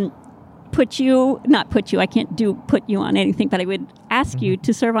put you on anything, but I would ask you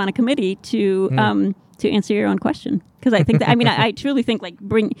to serve on a committee to answer your own question. Because I think that, I truly think like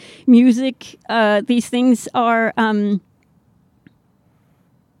bring music, these things are...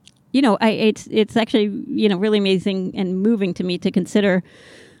 it's actually, really amazing and moving to me to consider,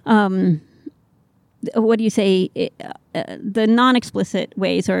 what do you say, the non-explicit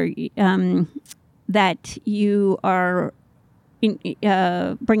ways or that you are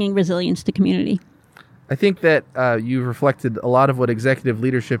bringing resilience to community. I think that you reflected a lot of what executive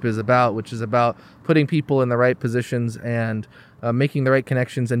leadership is about, which is about putting people in the right positions and making the right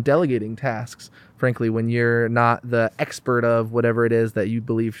connections and delegating tasks, frankly, when you're not the expert of whatever it is that you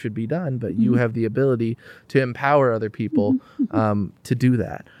believe should be done, but you have the ability to empower other people to do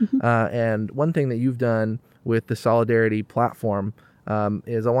that. And one thing that you've done with the Solidarity platform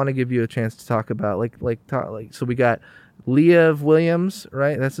is I want to give you a chance to talk about, so we got Leah Williams,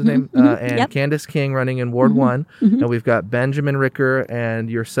 right? That's his name. And Candace King running in Ward 1. And we've got Benjamin Ricker and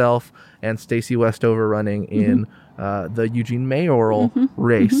yourself and Stacey Westover running in the Eugene mayoral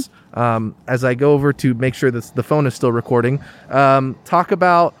race. As I go over to make sure that the phone is still recording, talk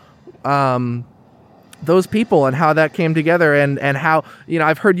about those people and how that came together and how,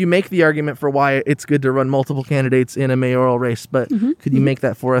 I've heard you make the argument for why it's good to run multiple candidates in a mayoral race, but could you make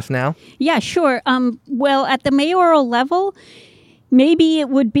that for us now? Yeah, sure. Well, at the mayoral level, maybe it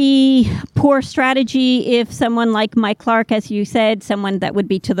would be poor strategy if someone like Mike Clark, as you said, someone that would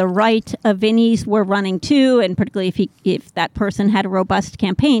be to the right of Vinny's were running too, and particularly if that person had a robust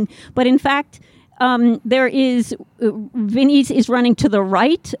campaign. But in fact, Vinny's is running to the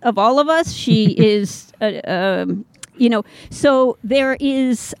right of all of us. She is, so there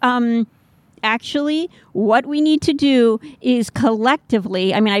is, actually what we need to do is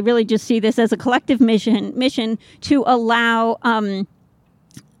collectively, I really just see this as a collective mission to allow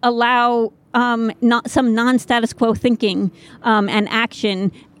not some non-status quo thinking, and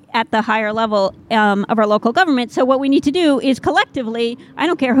action at the higher level of our local government. So what we need to do is collectively, I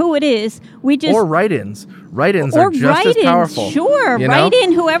don't care who it is, or write-ins. Write-ins are just as powerful. Sure, write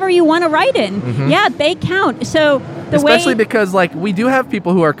in whoever you want to write in. Yeah, they count. So especially because we do have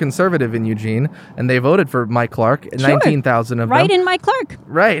people who are conservative in Eugene, and they voted for Mike Clark. 19,000 of them. Write in Mike Clark.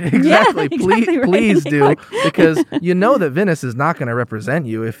 Right, exactly. Yeah, Please do, because that Venice is not going to represent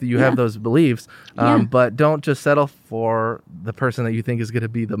you if you have those beliefs. But don't just settle for the person that you think is going to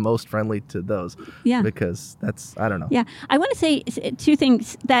be the most friendly to those. Yeah. Because that's, I don't know. Yeah. I want to say two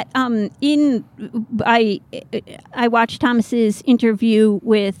things that I watched Thomas's interview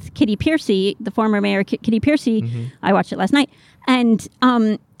with Kitty Piercy, the former mayor Kitty Piercy. I watched it last night. And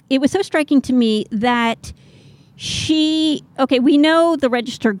it was so striking to me that we know the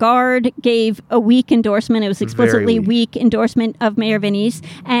Register Guard gave a weak endorsement. It was explicitly weak endorsement of Mayor Vinny's.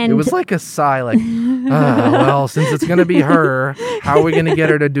 And it was like a sigh, well, since it's going to be her, how are we going to get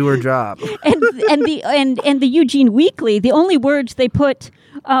her to do her job? And the Eugene Weekly, the only words they put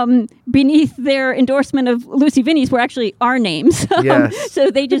beneath their endorsement of Lucy Vinnie's were actually our names. Yes.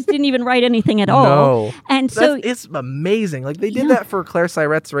 So they just didn't even write anything at all. No. And so it's amazing. Like they did that for Claire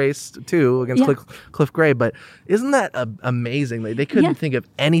Syrette's race too against Cliff Gray, but isn't that amazing? They couldn't think of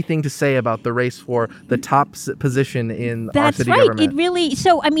anything to say about the race for the top position in our city government. It really.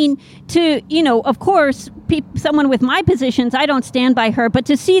 So I mean, of course, someone with my positions, I don't stand by her, but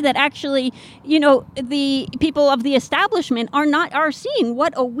to see that actually, the people of the establishment are seeing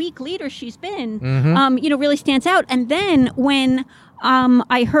what a weak leader she's been, really stands out. And then when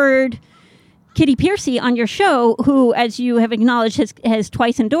I heard Kitty Piercy on your show, who, as you have acknowledged, has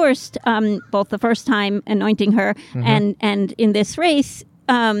twice endorsed, both the first time anointing her and in this race,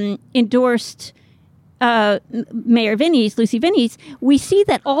 endorsed Mayor Vinnie's, Lucy Vinnie's, we see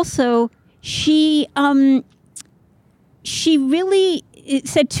that also she really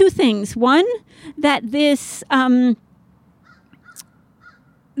said two things. One, that this...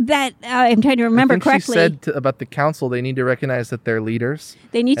 that I'm trying to remember correctly. She said about the council, they need to recognize that they're leaders.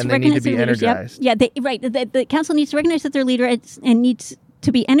 They need to recognize that they're leaders. Energized. Yeah, the council needs to recognize that they're leaders and needs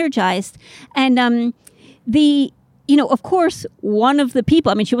to be energized. And of course, one of the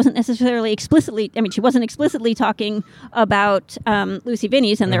people. I mean, she wasn't explicitly talking about Lucy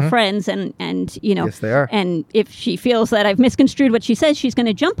Vinnie's and their friends, and yes, they are. And if she feels that I've misconstrued what she says, she's going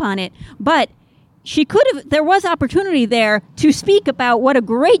to jump on it. But there was opportunity there to speak about what a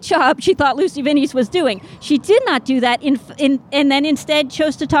great job she thought Lucy Vinnie's was doing. She did not do that and then instead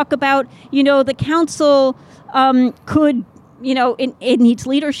chose to talk about, the council it needs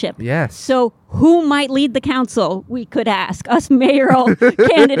leadership. Yes. So who might lead the council? We could ask. Us mayoral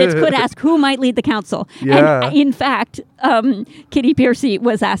candidates could ask who might lead the council. Yeah. And in fact, Kitty Piercy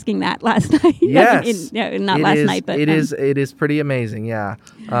was asking that last night. Yes. But it is pretty amazing. Yeah.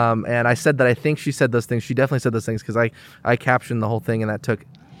 And I said that I think she said those things. She definitely said those things because I captioned the whole thing and that took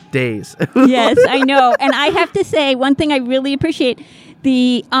days. Yes, I know. And I have to say one thing I really appreciate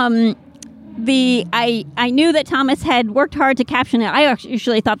I knew that Thomas had worked hard to caption it. I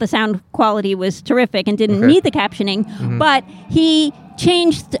actually thought the sound quality was terrific and didn't need the captioning, but he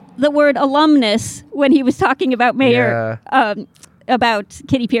changed the word alumnus when he was talking about about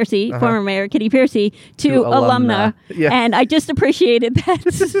Kitty Piercy, former Mayor Kitty Piercy, to alumna. Yeah. And I just appreciated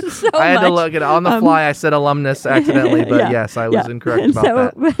that so much. I had to look at it on the fly. I said alumnus accidentally, but yes, I was incorrect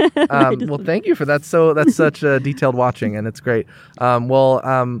about that. Well, thank you for that. So that's such detailed watching, and it's great.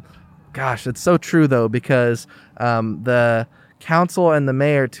 Gosh, it's so true, though, because the council and the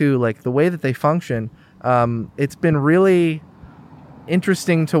mayor, too, like the way that they function, it's been really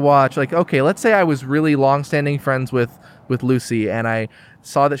interesting to watch. Like, okay, let's say I was really long-standing friends with Lucy, and I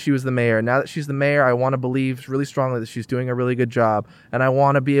saw that she was the mayor. Now that she's the mayor, I want to believe really strongly that she's doing a really good job, and I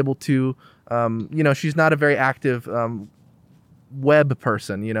want to be able to, she's not a very active web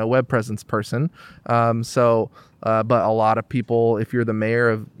person, web presence person. But a lot of people, if you're the mayor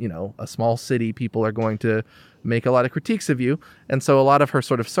of, a small city, people are going to make a lot of critiques of you. And so a lot of her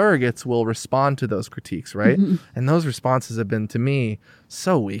sort of surrogates will respond to those critiques, right? And those responses have been, to me,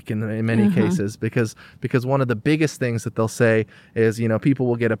 so weak in many cases because one of the biggest things that they'll say is, people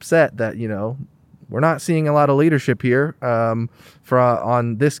will get upset that, we're not seeing a lot of leadership here on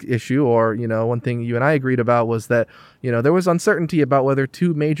this issue. Or, one thing you and I agreed about was that, there was uncertainty about whether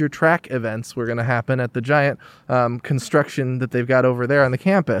two major track events were going to happen at the giant construction that they've got over there on the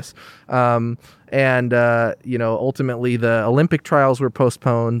campus. Ultimately the Olympic trials were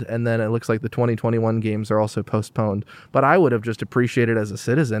postponed, and then it looks like the 2021 games are also postponed. But I would have just appreciated as a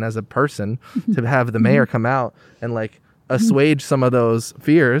citizen, as a person, to have the mayor come out and assuage some of those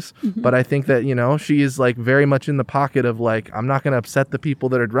fears. But I think that, she is very much in the pocket of I'm not going to upset the people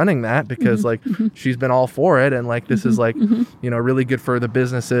that are running that because she's been all for it. And this is really good for the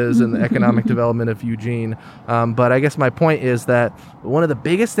businesses and the economic development of Eugene. But I guess my point is that one of the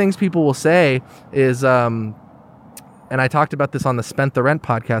biggest things people will say is, and I talked about this on the Spent the Rent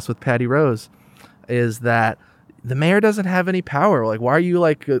podcast with Patty Rose, is that the mayor doesn't have any power. Why are you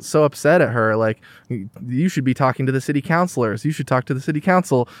so upset at her? You should be talking to the city councilors. You should talk to the city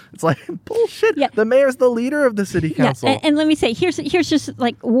council. It's bullshit. Yeah. The mayor's the leader of the city council. Yeah. And let me say, here's just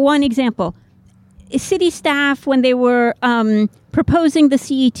one example. City staff, when they were proposing the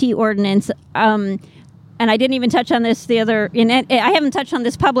CET ordinance, and I didn't even touch on this I haven't touched on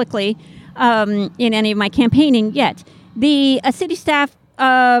this publicly in any of my campaigning yet. The city staff,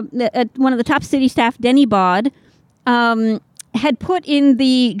 one of the top city staff, Denny Bod, had put in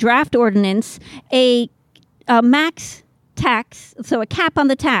the draft ordinance a max tax, so a cap on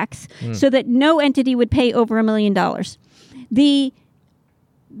the tax, so that no entity would pay over $1 million. The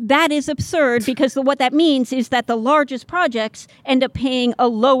that is absurd because what that means is that the largest projects end up paying a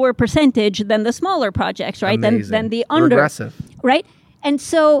lower percentage than the smaller projects, right? Than the under. Regressive. Right? And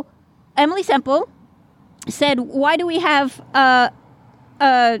so Emily Semple said, why do we have cap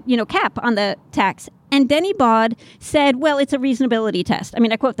on the tax? And Denny Bod said, well, it's a reasonability test. I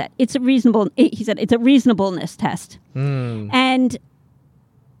mean, I quote that. He said, it's a reasonableness test. And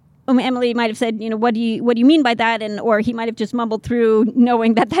Emily might have said, what do you mean by that? Or he might have just mumbled through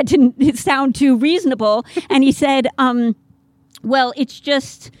knowing that didn't sound too reasonable. And he said, well, it's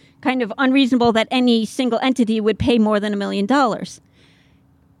just kind of unreasonable that any single entity would pay more than $1 million.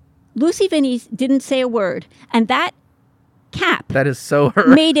 Lucy Vinnies didn't say a word. And that cap that is so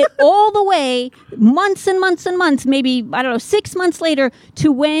made it all the way months and months and months, maybe, 6 months later,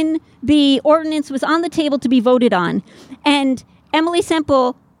 to when the ordinance was on the table to be voted on. And Emily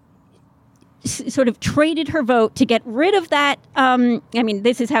Semple sort of traded her vote to get rid of that.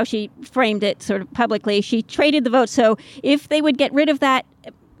 This is how she framed it sort of publicly. She traded the vote. So if they would get rid of that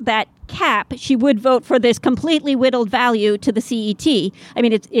cap, she would vote for this completely whittled value to the CET. I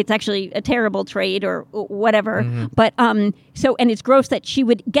mean, it's actually a terrible trade or whatever. But and it's gross that she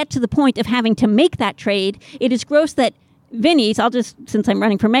would get to the point of having to make that trade. It is gross that Vinnies, since I'm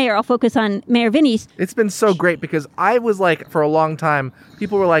running for mayor, I'll focus on Mayor Vinnies. It's been so great because I was like, for a long time,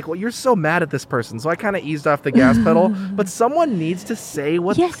 people were like, well, you're so mad at this person. So I kind of eased off the gas pedal. But someone needs to say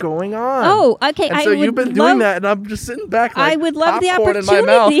what's going on. Oh, okay. And so you've been doing that, and I'm just sitting back like, I would love the popcorn opportunity. in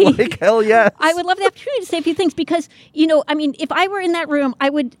my mouth, like, hell yes. I would love the opportunity to say a few things because, if I were in that room, I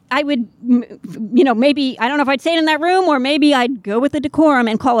would, maybe, I don't know if I'd say it in that room or maybe I'd go with the decorum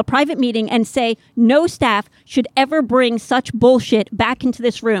and call a private meeting and say, no staff should ever bring such bullshit back into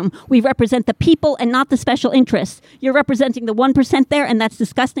this room. We represent the people and not the special interests. You're representing the 1% there, and that's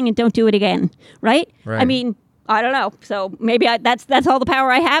disgusting, and don't do it again. Right? I mean, I don't know. So maybe that's all the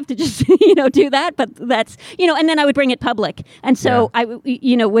power I have to just, do that. But that's, and then I would bring it public. And so I,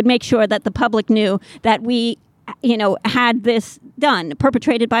 would make sure that the public knew that we, had this done,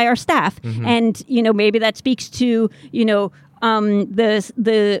 perpetrated by our staff. And, maybe that speaks to,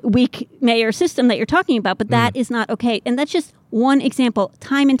 the weak mayor system that you're talking about, but that is not okay. And that's just one example.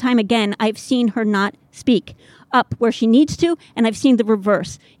 Time and time again, I've seen her not speak up where she needs to, and I've seen the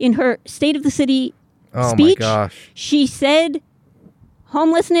reverse. In her State of the City speech, she said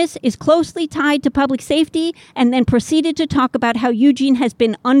homelessness is closely tied to public safety, and then proceeded to talk about how Eugene has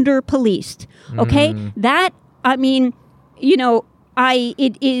been under-policed. Okay? That, it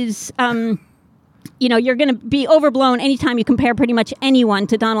is... you're going to be overblown anytime you compare pretty much anyone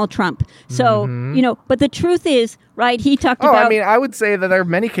to Donald Trump. So, but the truth is, right, he talked about... I would say that there are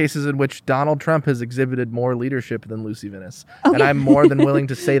many cases in which Donald Trump has exhibited more leadership than Lucy Vinnies. Okay. And I'm more than willing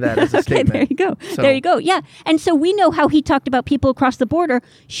to say that as a statement. There you go. So. There you go. Yeah. And so we know how he talked about people across the border.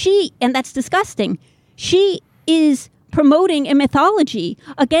 And that's disgusting. She is promoting a mythology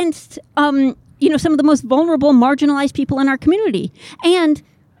against, some of the most vulnerable, marginalized people in our community. And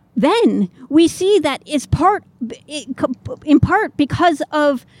then we see that it's in part because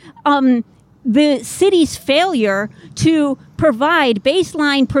of the city's failure to provide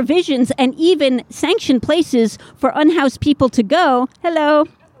baseline provisions and even sanction places for unhoused people to go. Hello.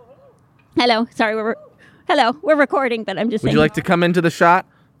 Sorry, we're recording, but I'm just saying. Would you like to come into the shot?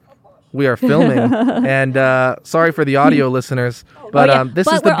 We are filming, and sorry for the audio listeners, but this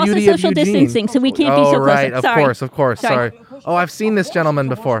is the beauty of Eugene. We're also social distancing, so we can't be so close. Right, of course. Sorry. Oh, I've seen this gentleman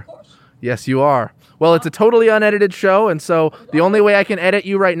before. Yes, you are. Well, it's a totally unedited show, and so the only way I can edit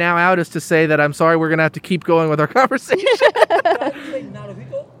you right now out is to say that I'm sorry, we're going to have to keep going with our conversation.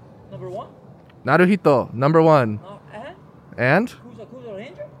 Naruhito, number one. Naruhito, number one. And?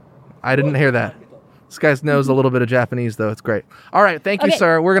 I didn't hear that. This guy knows a little bit of Japanese, though. It's great. All right, thank you,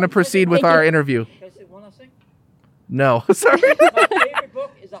 sir. We're going to proceed with our interview. Can I say one last thing? No, sorry. My favorite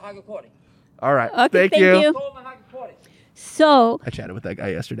book is The Hagakori. All right, okay, thank you. So I chatted with that guy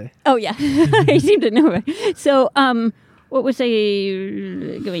yesterday. Oh yeah, he seemed to know it. So what was I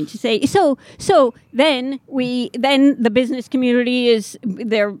going to say? So then the business community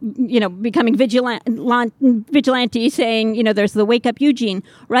they're becoming vigilantes, saying there's the Wake Up Eugene,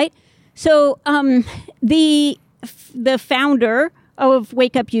 right? So the founder of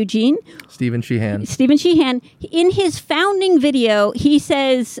Wake Up Eugene, Stephen Sheehan, in his founding video, he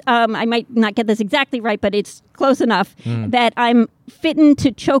says, I might not get this exactly right, but it's close enough, that I'm fitting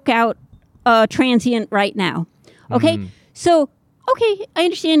to choke out a transient right now. Okay? So, I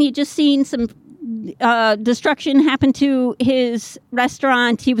understand he just seen some destruction happen to his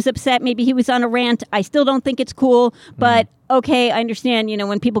restaurant. He was upset. Maybe he was on a rant. I still don't think it's cool, but okay, I understand,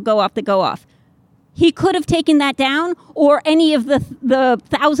 when people go off, they go off. he could have taken that down, or any of the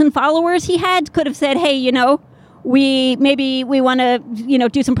 1,000 followers he had could have said, hey, we want to,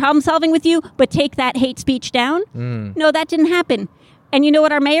 do some problem solving with you, but take that hate speech down. No, that didn't happen. And you know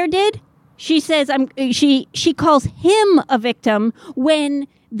what our mayor did? She says she calls him a victim when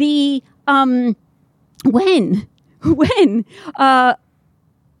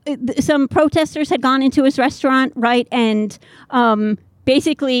some protesters had gone into his restaurant, right, and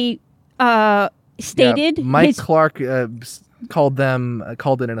basically stated Mike Clark called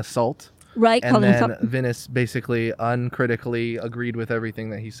it an assault. Right, and then Venice basically uncritically agreed with everything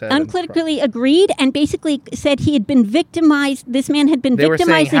that he said. Uncritically agreed, and basically said he had been victimized. This man had been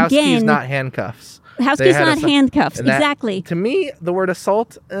victimized again. House keys, not handcuffs. House keys, not handcuffs. Exactly. To me, the word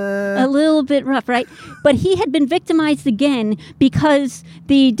assault, a little bit rough, right? But he had been victimized again because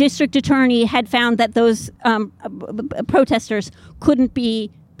the district attorney had found that those protesters couldn't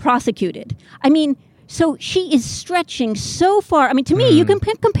be prosecuted. I mean, so she is stretching so far. I mean, to me, you can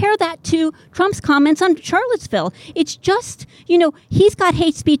compare that to Trump's comments on Charlottesville. It's just, he's got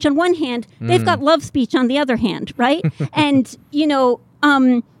hate speech on one hand, they've got love speech on the other hand, right? And,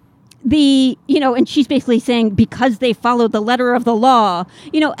 and she's basically saying because they followed the letter of the law,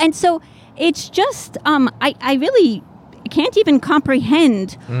 and so it's just, I really can't even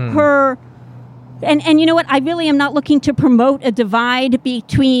comprehend her. And you know what? I really am not looking to promote a divide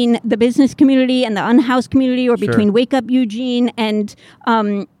between the business community and the unhoused community, or between Wake Up Eugene and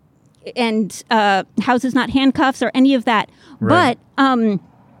Houses Not Handcuffs, or any of that. Right. But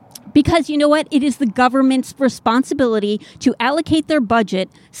because you know what? It is the government's responsibility to allocate their budget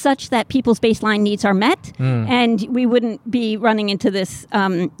such that people's baseline needs are met, and we wouldn't be running into this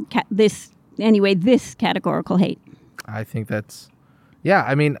this categorical hate. I think that's,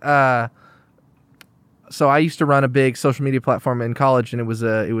 I mean. So I used to run a big social media platform in college, and it was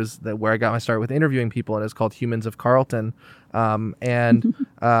where I got my start with interviewing people, and it's called Humans of Carlton.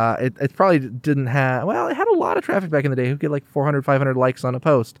 It probably didn't have, it had a lot of traffic back in the day. Who get like 400, 500 likes on a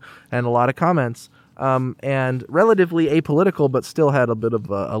post and a lot of comments, and relatively apolitical, but still had a bit of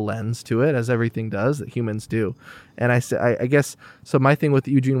a lens to it, as everything does that humans do. And I guess, so my thing with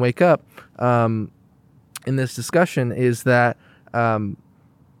Eugene Wake Up in this discussion is that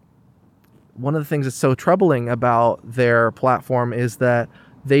one of the things that's so troubling about their platform is that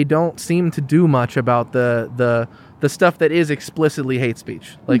they don't seem to do much about the stuff that is explicitly hate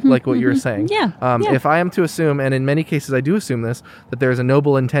speech, like what you're saying. If I am to assume, and in many cases I do assume this, that there's a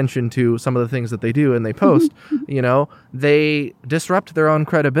noble intention to some of the things that they do and they post, they disrupt their own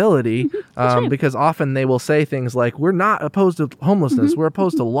credibility, because often they will say things like, we're not opposed to homelessness, we're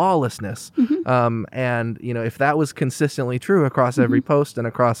opposed to lawlessness. And, if that was consistently true across every post and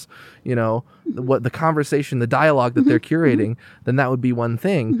across, what the conversation, the dialogue that they're curating, then that would be one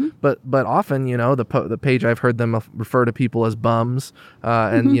thing. But often, the page I've heard them refer to people as bums,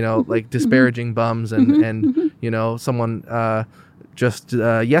 and like disparaging bums, and someone just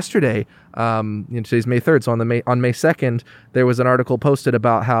yesterday, today's May 3rd, so on May 2nd, there was an article posted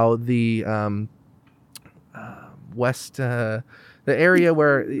about how the the area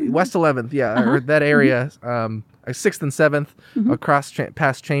where West 11th, or that area, 6th and 7th, across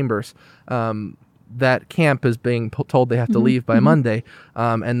past Chambers, that camp is being told they have to leave by Monday,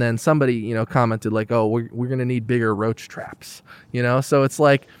 and then somebody commented like, oh, we're gonna need bigger roach traps, so it's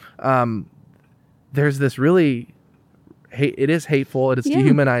like there's this really it is hateful, and it's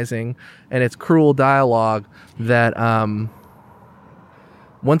dehumanizing, and it's cruel dialogue that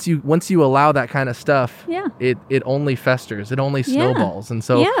once you allow that kind of stuff, it only festers, it only snowballs. And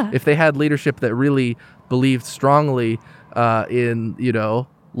so if they had leadership that really believed strongly in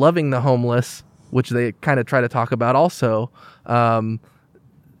loving the homeless, which they kind of try to talk about also,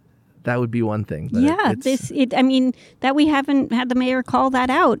 that would be one thing. But that we haven't had the mayor call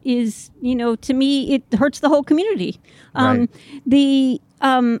that out is, to me, it hurts the whole community. I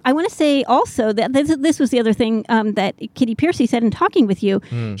want to say also that this was the other thing that Kitty Piercy said in talking with you.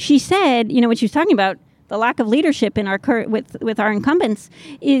 She said, when she was talking about the lack of leadership in our with our incumbents,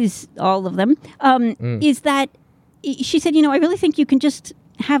 is all of them, is that she said, I really think you can just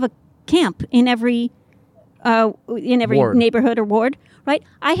have a camp in every ward. Neighborhood or ward, right?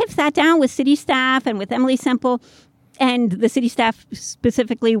 I have sat down with city staff and with Emily Semple and the city staff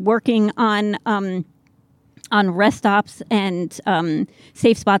specifically working on rest stops and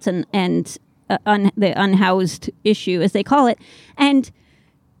safe spots and the unhoused issue, as they call it. And,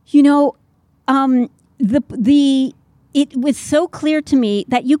 it was so clear to me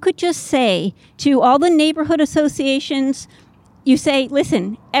that you could just say to all the neighborhood associations, you say,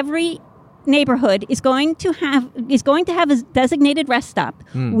 listen, every neighborhood is going to have a designated rest stop.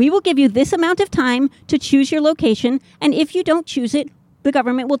 We will give you this amount of time to choose your location, and if you don't choose it, the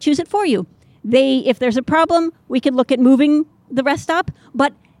government will choose it for you. If there's a problem, we could look at moving the rest stop,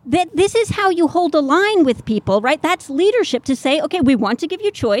 but this is how you hold a line with people, right? That's leadership, to say, okay, we want to give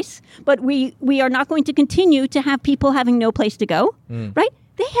you choice, but we are not going to continue to have people having no place to go, right?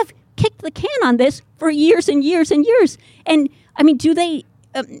 They have kicked the can on this for years and years and years. And I mean,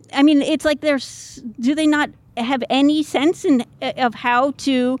 it's like do they not have any sense of how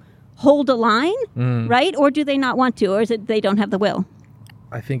to hold a line, right? Or do they not want to, or is it they don't have the will?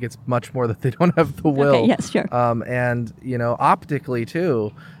 I think it's much more that they don't have the will. Okay, yes, sure. And, optically,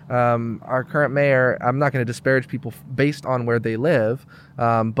 too, our current mayor, I'm not going to disparage people based on where they live,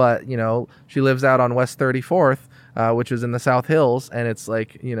 but, she lives out on West 34th, which is in the South Hills, and it's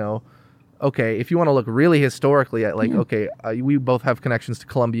like, okay, if you want to look really historically at we both have connections to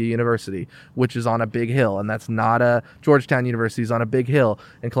Columbia University, which is on a big hill, and that's not Georgetown University is on a big hill,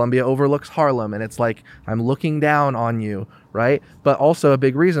 and Columbia overlooks Harlem, and it's like, I'm looking down on you, right? But also a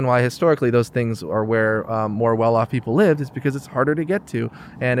big reason why historically those things are where more well-off people lived is because it's harder to get to,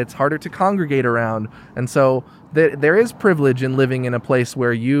 and it's harder to congregate around, and so there is privilege in living in a place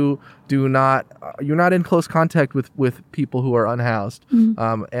where you're not in close contact with people who are unhoused.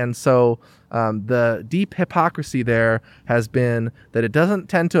 And so the deep hypocrisy there has been that it doesn't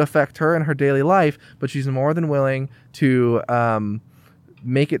tend to affect her in her daily life, but she's more than willing to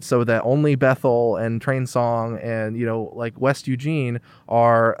make it so that only Bethel and Train Song and, like West Eugene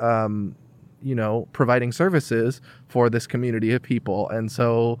are, providing services for this community of people. And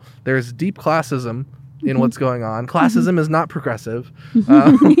so there's deep classism in what's going on. Classism is not progressive.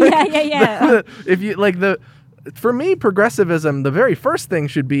 Yeah. If you for me, progressivism, the very first thing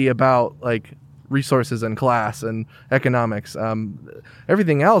should be about resources and class and economics.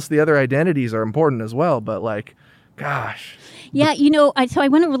 Everything else, the other identities are important as well. But gosh. Yeah, so I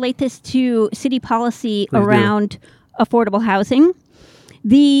want to relate this to city policy Please around affordable housing.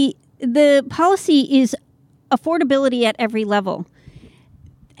 The policy is affordability at every level,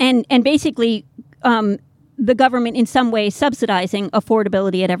 and basically the government in some way subsidizing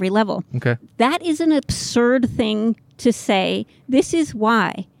affordability at every level. Okay. That is an absurd thing to say. This is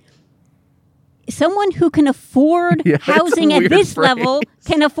why. Someone who can afford housing at this level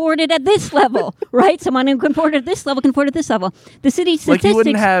can afford it at this level, right? Someone who can afford it at this level can afford it at this level. The city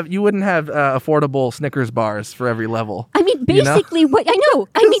statistics... you wouldn't have affordable Snickers bars for every level. I mean, basically, what I know.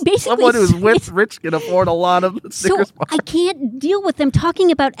 I mean, basically... Someone who's rich can afford a lot of Snickers bars. I can't deal with them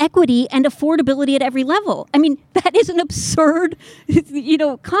talking about equity and affordability at every level. I mean, that is an absurd,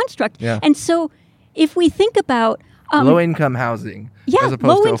 construct. Yeah. And so if we think about... low-income housing as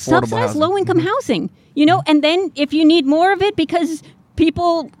opposed to affordable housing. Low-income housing, and then if you need more of it because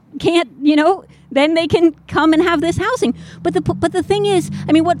people can't, then they can come and have this housing. But the thing is,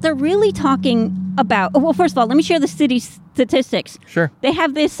 I mean, what they're really talking about, well, first of all, let me share the city statistics. Sure. They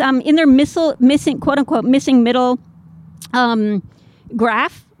have this in their missing, quote-unquote, missing middle graphic.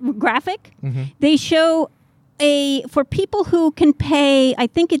 Mm-hmm. They show for people who can pay, I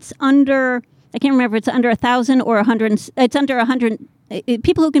think it's under... I can't remember. It's under 1,000 or 100. It's under 100.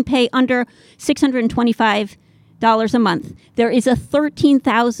 People who can pay under $625 a month. There is a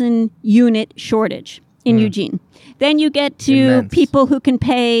 13,000 unit shortage in Eugene. Then you get to people who can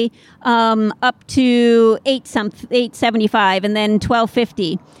pay up to $875 and then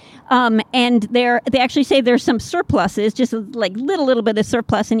 $1,250. And they actually say there's some surpluses, just like little bit of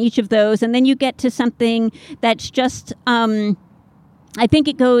surplus in each of those. And then you get to something that's just, I think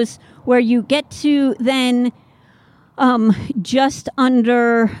it goes where you get to then just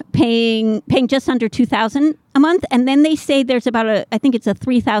under paying just under $2,000 a month, and then they say there's about a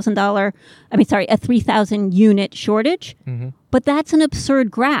 3,000 unit shortage. Mm-hmm. But that's an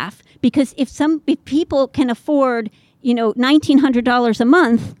absurd graph, because if people can afford $1,900 a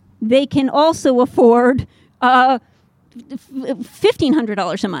month, they can also afford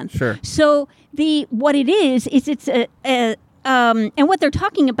 $1,500 a month. Sure. So what it is it's and what they're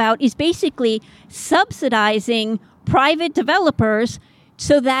talking about is basically subsidizing private developers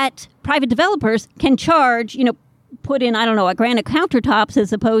so that private developers can charge, put in, a granite countertops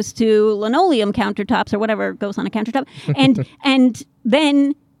as opposed to linoleum countertops or whatever goes on a countertop. And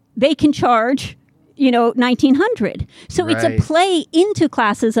then they can charge, $1,900. So It's a play into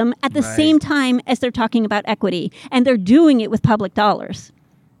classism at the same time as they're talking about equity. And they're doing it with public dollars.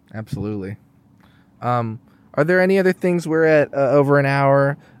 Absolutely. Are there any other things? We're at over an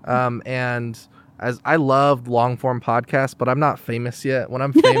hour, and as I love long form podcasts, but I'm not famous yet. When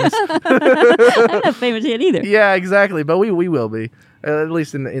I'm famous, I'm not famous yet either. yeah, exactly. But we will be, at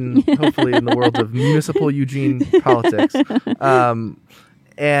least in hopefully in the world of municipal Eugene politics.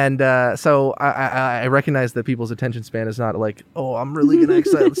 And so I recognize that people's attention span is not like, oh, I'm really going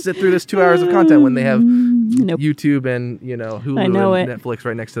to sit through this 2 hours of content when they have YouTube and Hulu and Netflix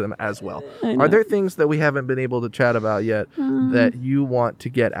right next to them as well. Are there things that we haven't been able to chat about yet that you want to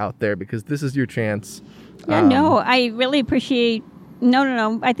get out there? Because this is your chance. No, I really appreciate.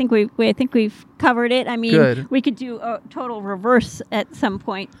 No. I think we've covered it. I mean, Good. We could do a total reverse at some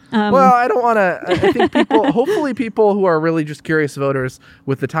point. Well, I don't want to. I think hopefully people who are really just curious voters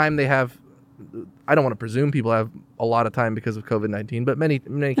with the time they have. I don't want to presume people have a lot of time because of COVID-19, but many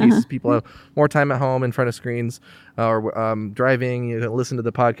cases people have more time at home in front of screens or driving. You can listen to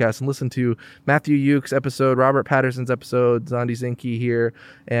the podcast and listen to Matthew Yuke's episode, Robert Patterson's episode, Zondie Zinke here.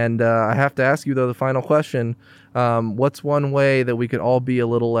 And I have to ask you, though, the final question. What's one way that we could all be a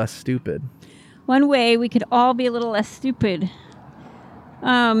little less stupid? One way we could all be a little less stupid.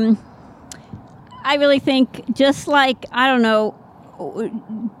 I really think just like, I don't know,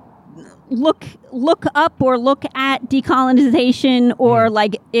 look up or look at decolonization, or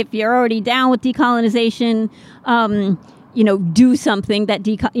like if you're already down with decolonization, do something that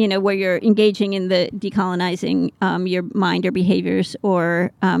where you're engaging in the decolonizing your mind or behaviors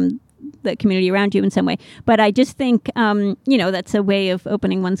or the community around you in some way. But I just think that's a way of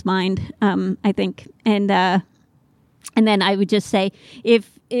opening one's mind, I think. And then I would just say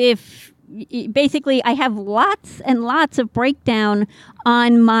if basically I have lots and lots of breakdown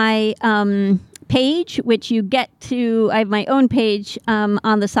on my page, which you get to. I have my own page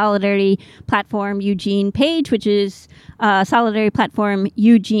on the Solidarity Platform Eugene page, which is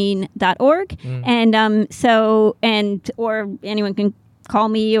solidarityplatformeugene.org. And or anyone can call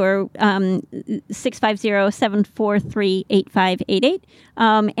me or 650-743-8588.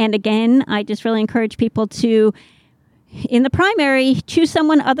 And again, I just really encourage people to, in the primary, choose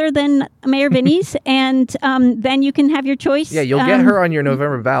someone other than Mayor Vinny's, and then you can have your choice. Yeah, you'll get her on your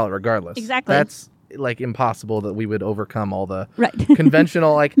November ballot regardless. Exactly. That's like impossible that we would overcome all the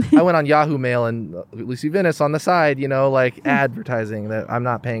conventional, like I went on Yahoo Mail and Lucy Vinnis on the side, advertising that I'm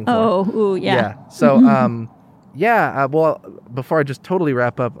not paying for. Oh, yeah. Yeah. So, well, before I just totally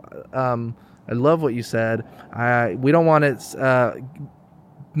wrap up, I love what you said. We don't want to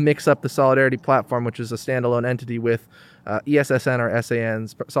mix up the Solidarity Platform, which is a standalone entity, with ESSN or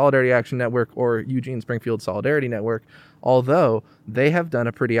SAN's Solidarity Action Network or Eugene Springfield Solidarity Network, although they have done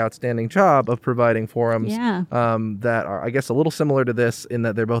a pretty outstanding job of providing forums that are, I guess, a little similar to this in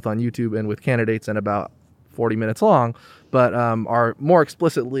that they're both on YouTube and with candidates and about 40 minutes long, but are more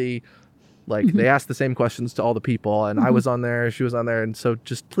explicitly, like, they ask the same questions to all the people, and I was on there, she was on there, and so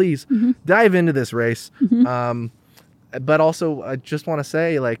just please dive into this race. But also, I just want to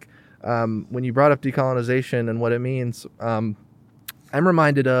say, like, when you brought up decolonization and what it means, I'm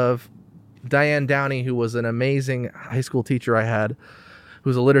reminded of Diane Downey, who was an amazing high school teacher I had, who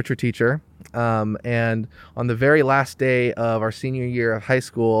was a literature teacher. And on the very last day of our senior year of high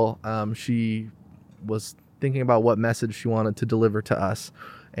school, she was thinking about what message she wanted to deliver to us.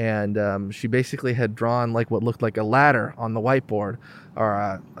 And she basically had drawn like what looked like a ladder on the whiteboard,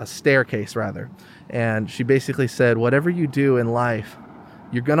 or a staircase rather. And she basically said, whatever you do in life,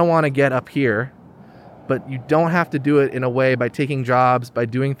 you're going to want to get up here, but you don't have to do it in a way by taking jobs, by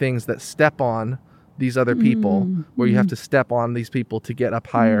doing things that step on these other people, where you have to step on these people to get up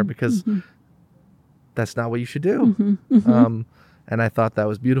higher, because that's not what you should do. And I thought that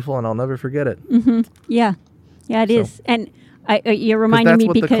was beautiful, and I'll never forget it. Yeah, it is. And you're reminding me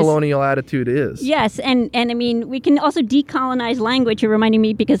because that's what the colonial attitude is. Yes, and I mean, we can also decolonize language. You're reminding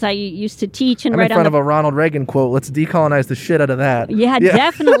me because I used to teach and I'm write in front of a Ronald Reagan quote. Let's decolonize the shit out of that. Yeah,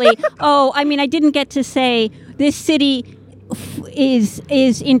 definitely. Oh, I mean, I didn't get to say this city is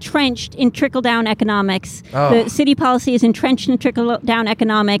entrenched in trickle-down economics. The city policy is entrenched in trickle-down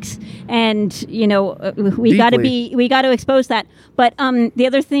economics, and we got to expose that. But the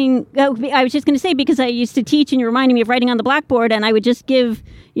other thing I was just going to say, because I used to teach, and you're reminding me of writing on the blackboard, and I would just give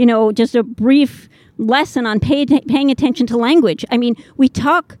just a brief lesson on paying attention to language. I mean, we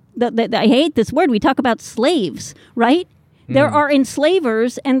talk. I hate this word. We talk about slaves, right? There are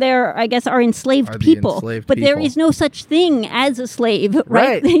enslavers, and there, I guess, are enslaved people. But there is no such thing as a slave,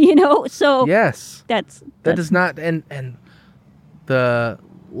 right? So yes, that does not, and the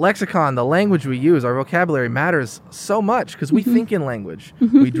lexicon, the language we use, our vocabulary matters so much, because we think in language,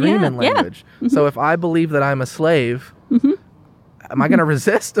 we dream in language. So if I believe that I'm a slave, am I going to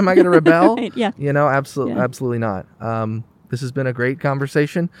resist? Am I going to rebel? Right, yeah. Absolutely not. This has been a great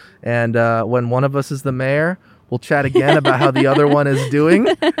conversation. And when one of us is the mayor, we'll chat again about how the other one is doing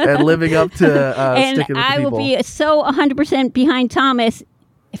and living up to and sticking with the I people. will be so 100% behind Thomas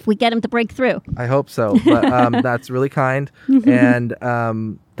if we get him to break through. I hope so. But that's really kind. And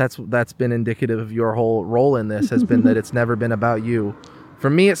that's been indicative of your whole role in this, has been that it's never been about you. For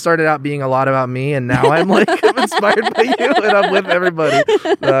me, it started out being a lot about me, and now I'm like I'm inspired by you, and I'm with everybody.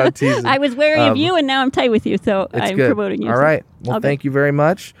 Teasing. I was wary of you, and now I'm tight with you, so I'm good. promoting you. All right. Well, thank you very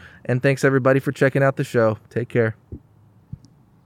much, and thanks everybody for checking out the show. Take care.